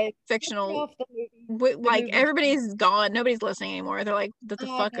talking about fictional. Like, everybody's gone. Nobody's listening anymore. They're like, what the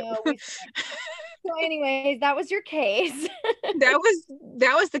fuck? So anyways, that was your case. that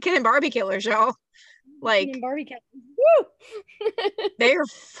was the Ken and Barbie killers, y'all. Like, Ken and Barbie killers. Woo! They are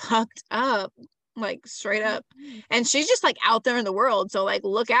fucked up, like, straight up. And she's just like out there in the world. So like,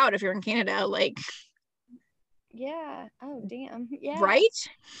 look out if you're in Canada. Like, yeah. Oh damn. Yeah. Right?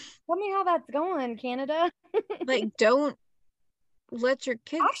 Tell me how that's going, Canada. Like, don't let your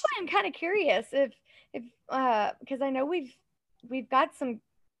kids. Actually, I'm kind of curious if because I know we've got some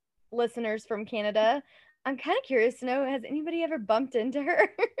listeners from Canada. I'm kind of curious to know, has anybody ever bumped into her?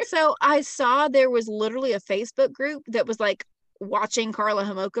 So I saw there was literally a Facebook group that was like watching Karla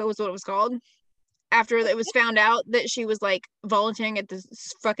Homolka was what it was called. After it was found out that she was like volunteering at this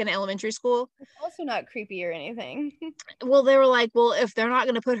fucking elementary school. It's also not creepy or anything. Well, they were like, well, if they're not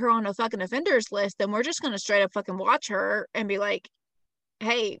going to put her on a fucking offenders list, then we're just going to straight up fucking watch her and be like,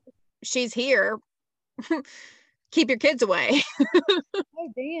 hey, she's here. Keep your kids away.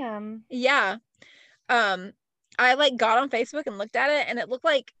 Oh, damn. Yeah. I like got on Facebook and looked at it, and it looked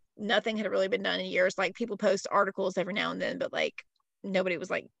like nothing had really been done in years. Like, people post articles every now and then, but like nobody was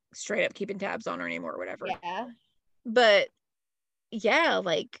like straight up keeping tabs on her anymore or whatever. Yeah. But yeah,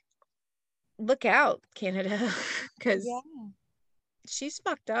 like, look out, Canada, because she's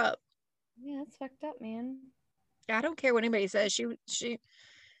fucked up. Yeah, it's fucked up, man. I don't care what anybody says. He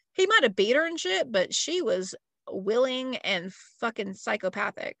might have beat her and shit, but she was willing and fucking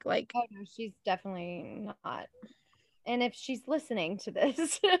psychopathic. Like, oh no, she's definitely not. And if she's listening to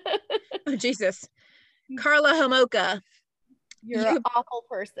this, oh Jesus, Karla Homolka, you're an awful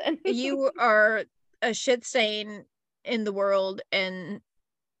person. You are a shit stain in the world, and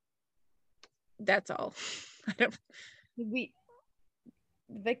that's all.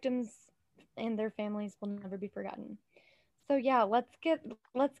 Victims and their families will never be forgotten. So yeah, let's get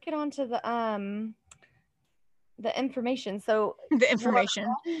on to the information. So the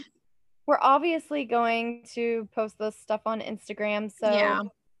information. We're obviously going to post this stuff on Instagram.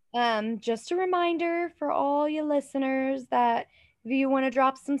 So just a reminder for all you listeners that if you want to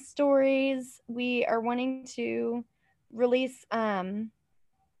drop some stories, we are wanting to release an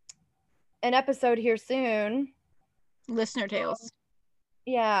episode here soon. Listener tales.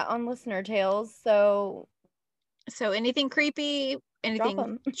 Yeah, on listener tales. So anything creepy,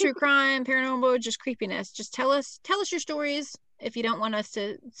 anything true crime, paranormal, just creepiness. Just tell us your stories. If you don't want us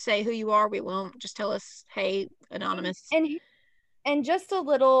to say who you are, we won't. Just tell us, hey, anonymous. And just a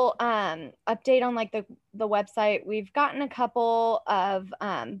little update on like the website. We've gotten a couple of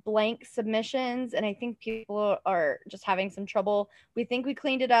blank submissions, and I think people are just having some trouble. We think we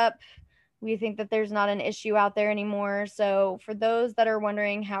cleaned it up We think that there's not an issue out there anymore. So for those that are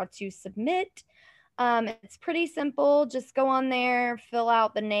wondering how to submit, it's pretty simple. Just go on there, fill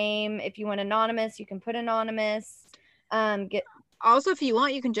out the name. If you want anonymous, you can put anonymous. Also, if you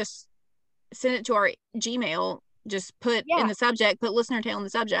want, you can just send it to our Gmail. Just put in the subject, put listener tale in the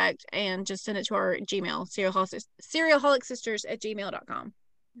subject, and just send it to our Gmail, serialholicsisters@gmail.com.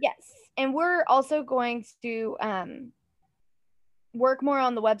 Yes. And we're also going to work more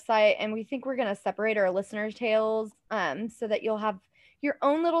on the website, and we think we're going to separate our listener tales so that you'll have your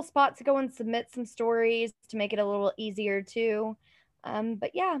own little spot to go and submit some stories to make it a little easier too.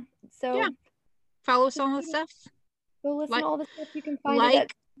 But yeah, so follow us on the stuff. Go listen to all the stuff you can find.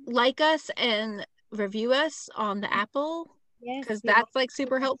 Like us and review us on the Apple, because that's like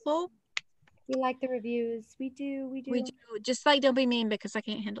super helpful. We like the reviews. We do. Just like, don't be mean, because I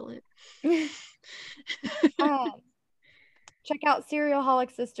can't handle it. Check out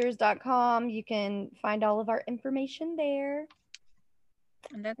serialholicsisters.com. You can find all of our information there.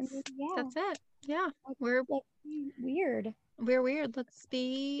 And that's it. Yeah. We're weird. We're weird. Let's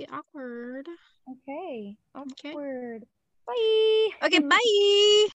be awkward. Okay. Awkward. Okay. Bye. Okay, bye.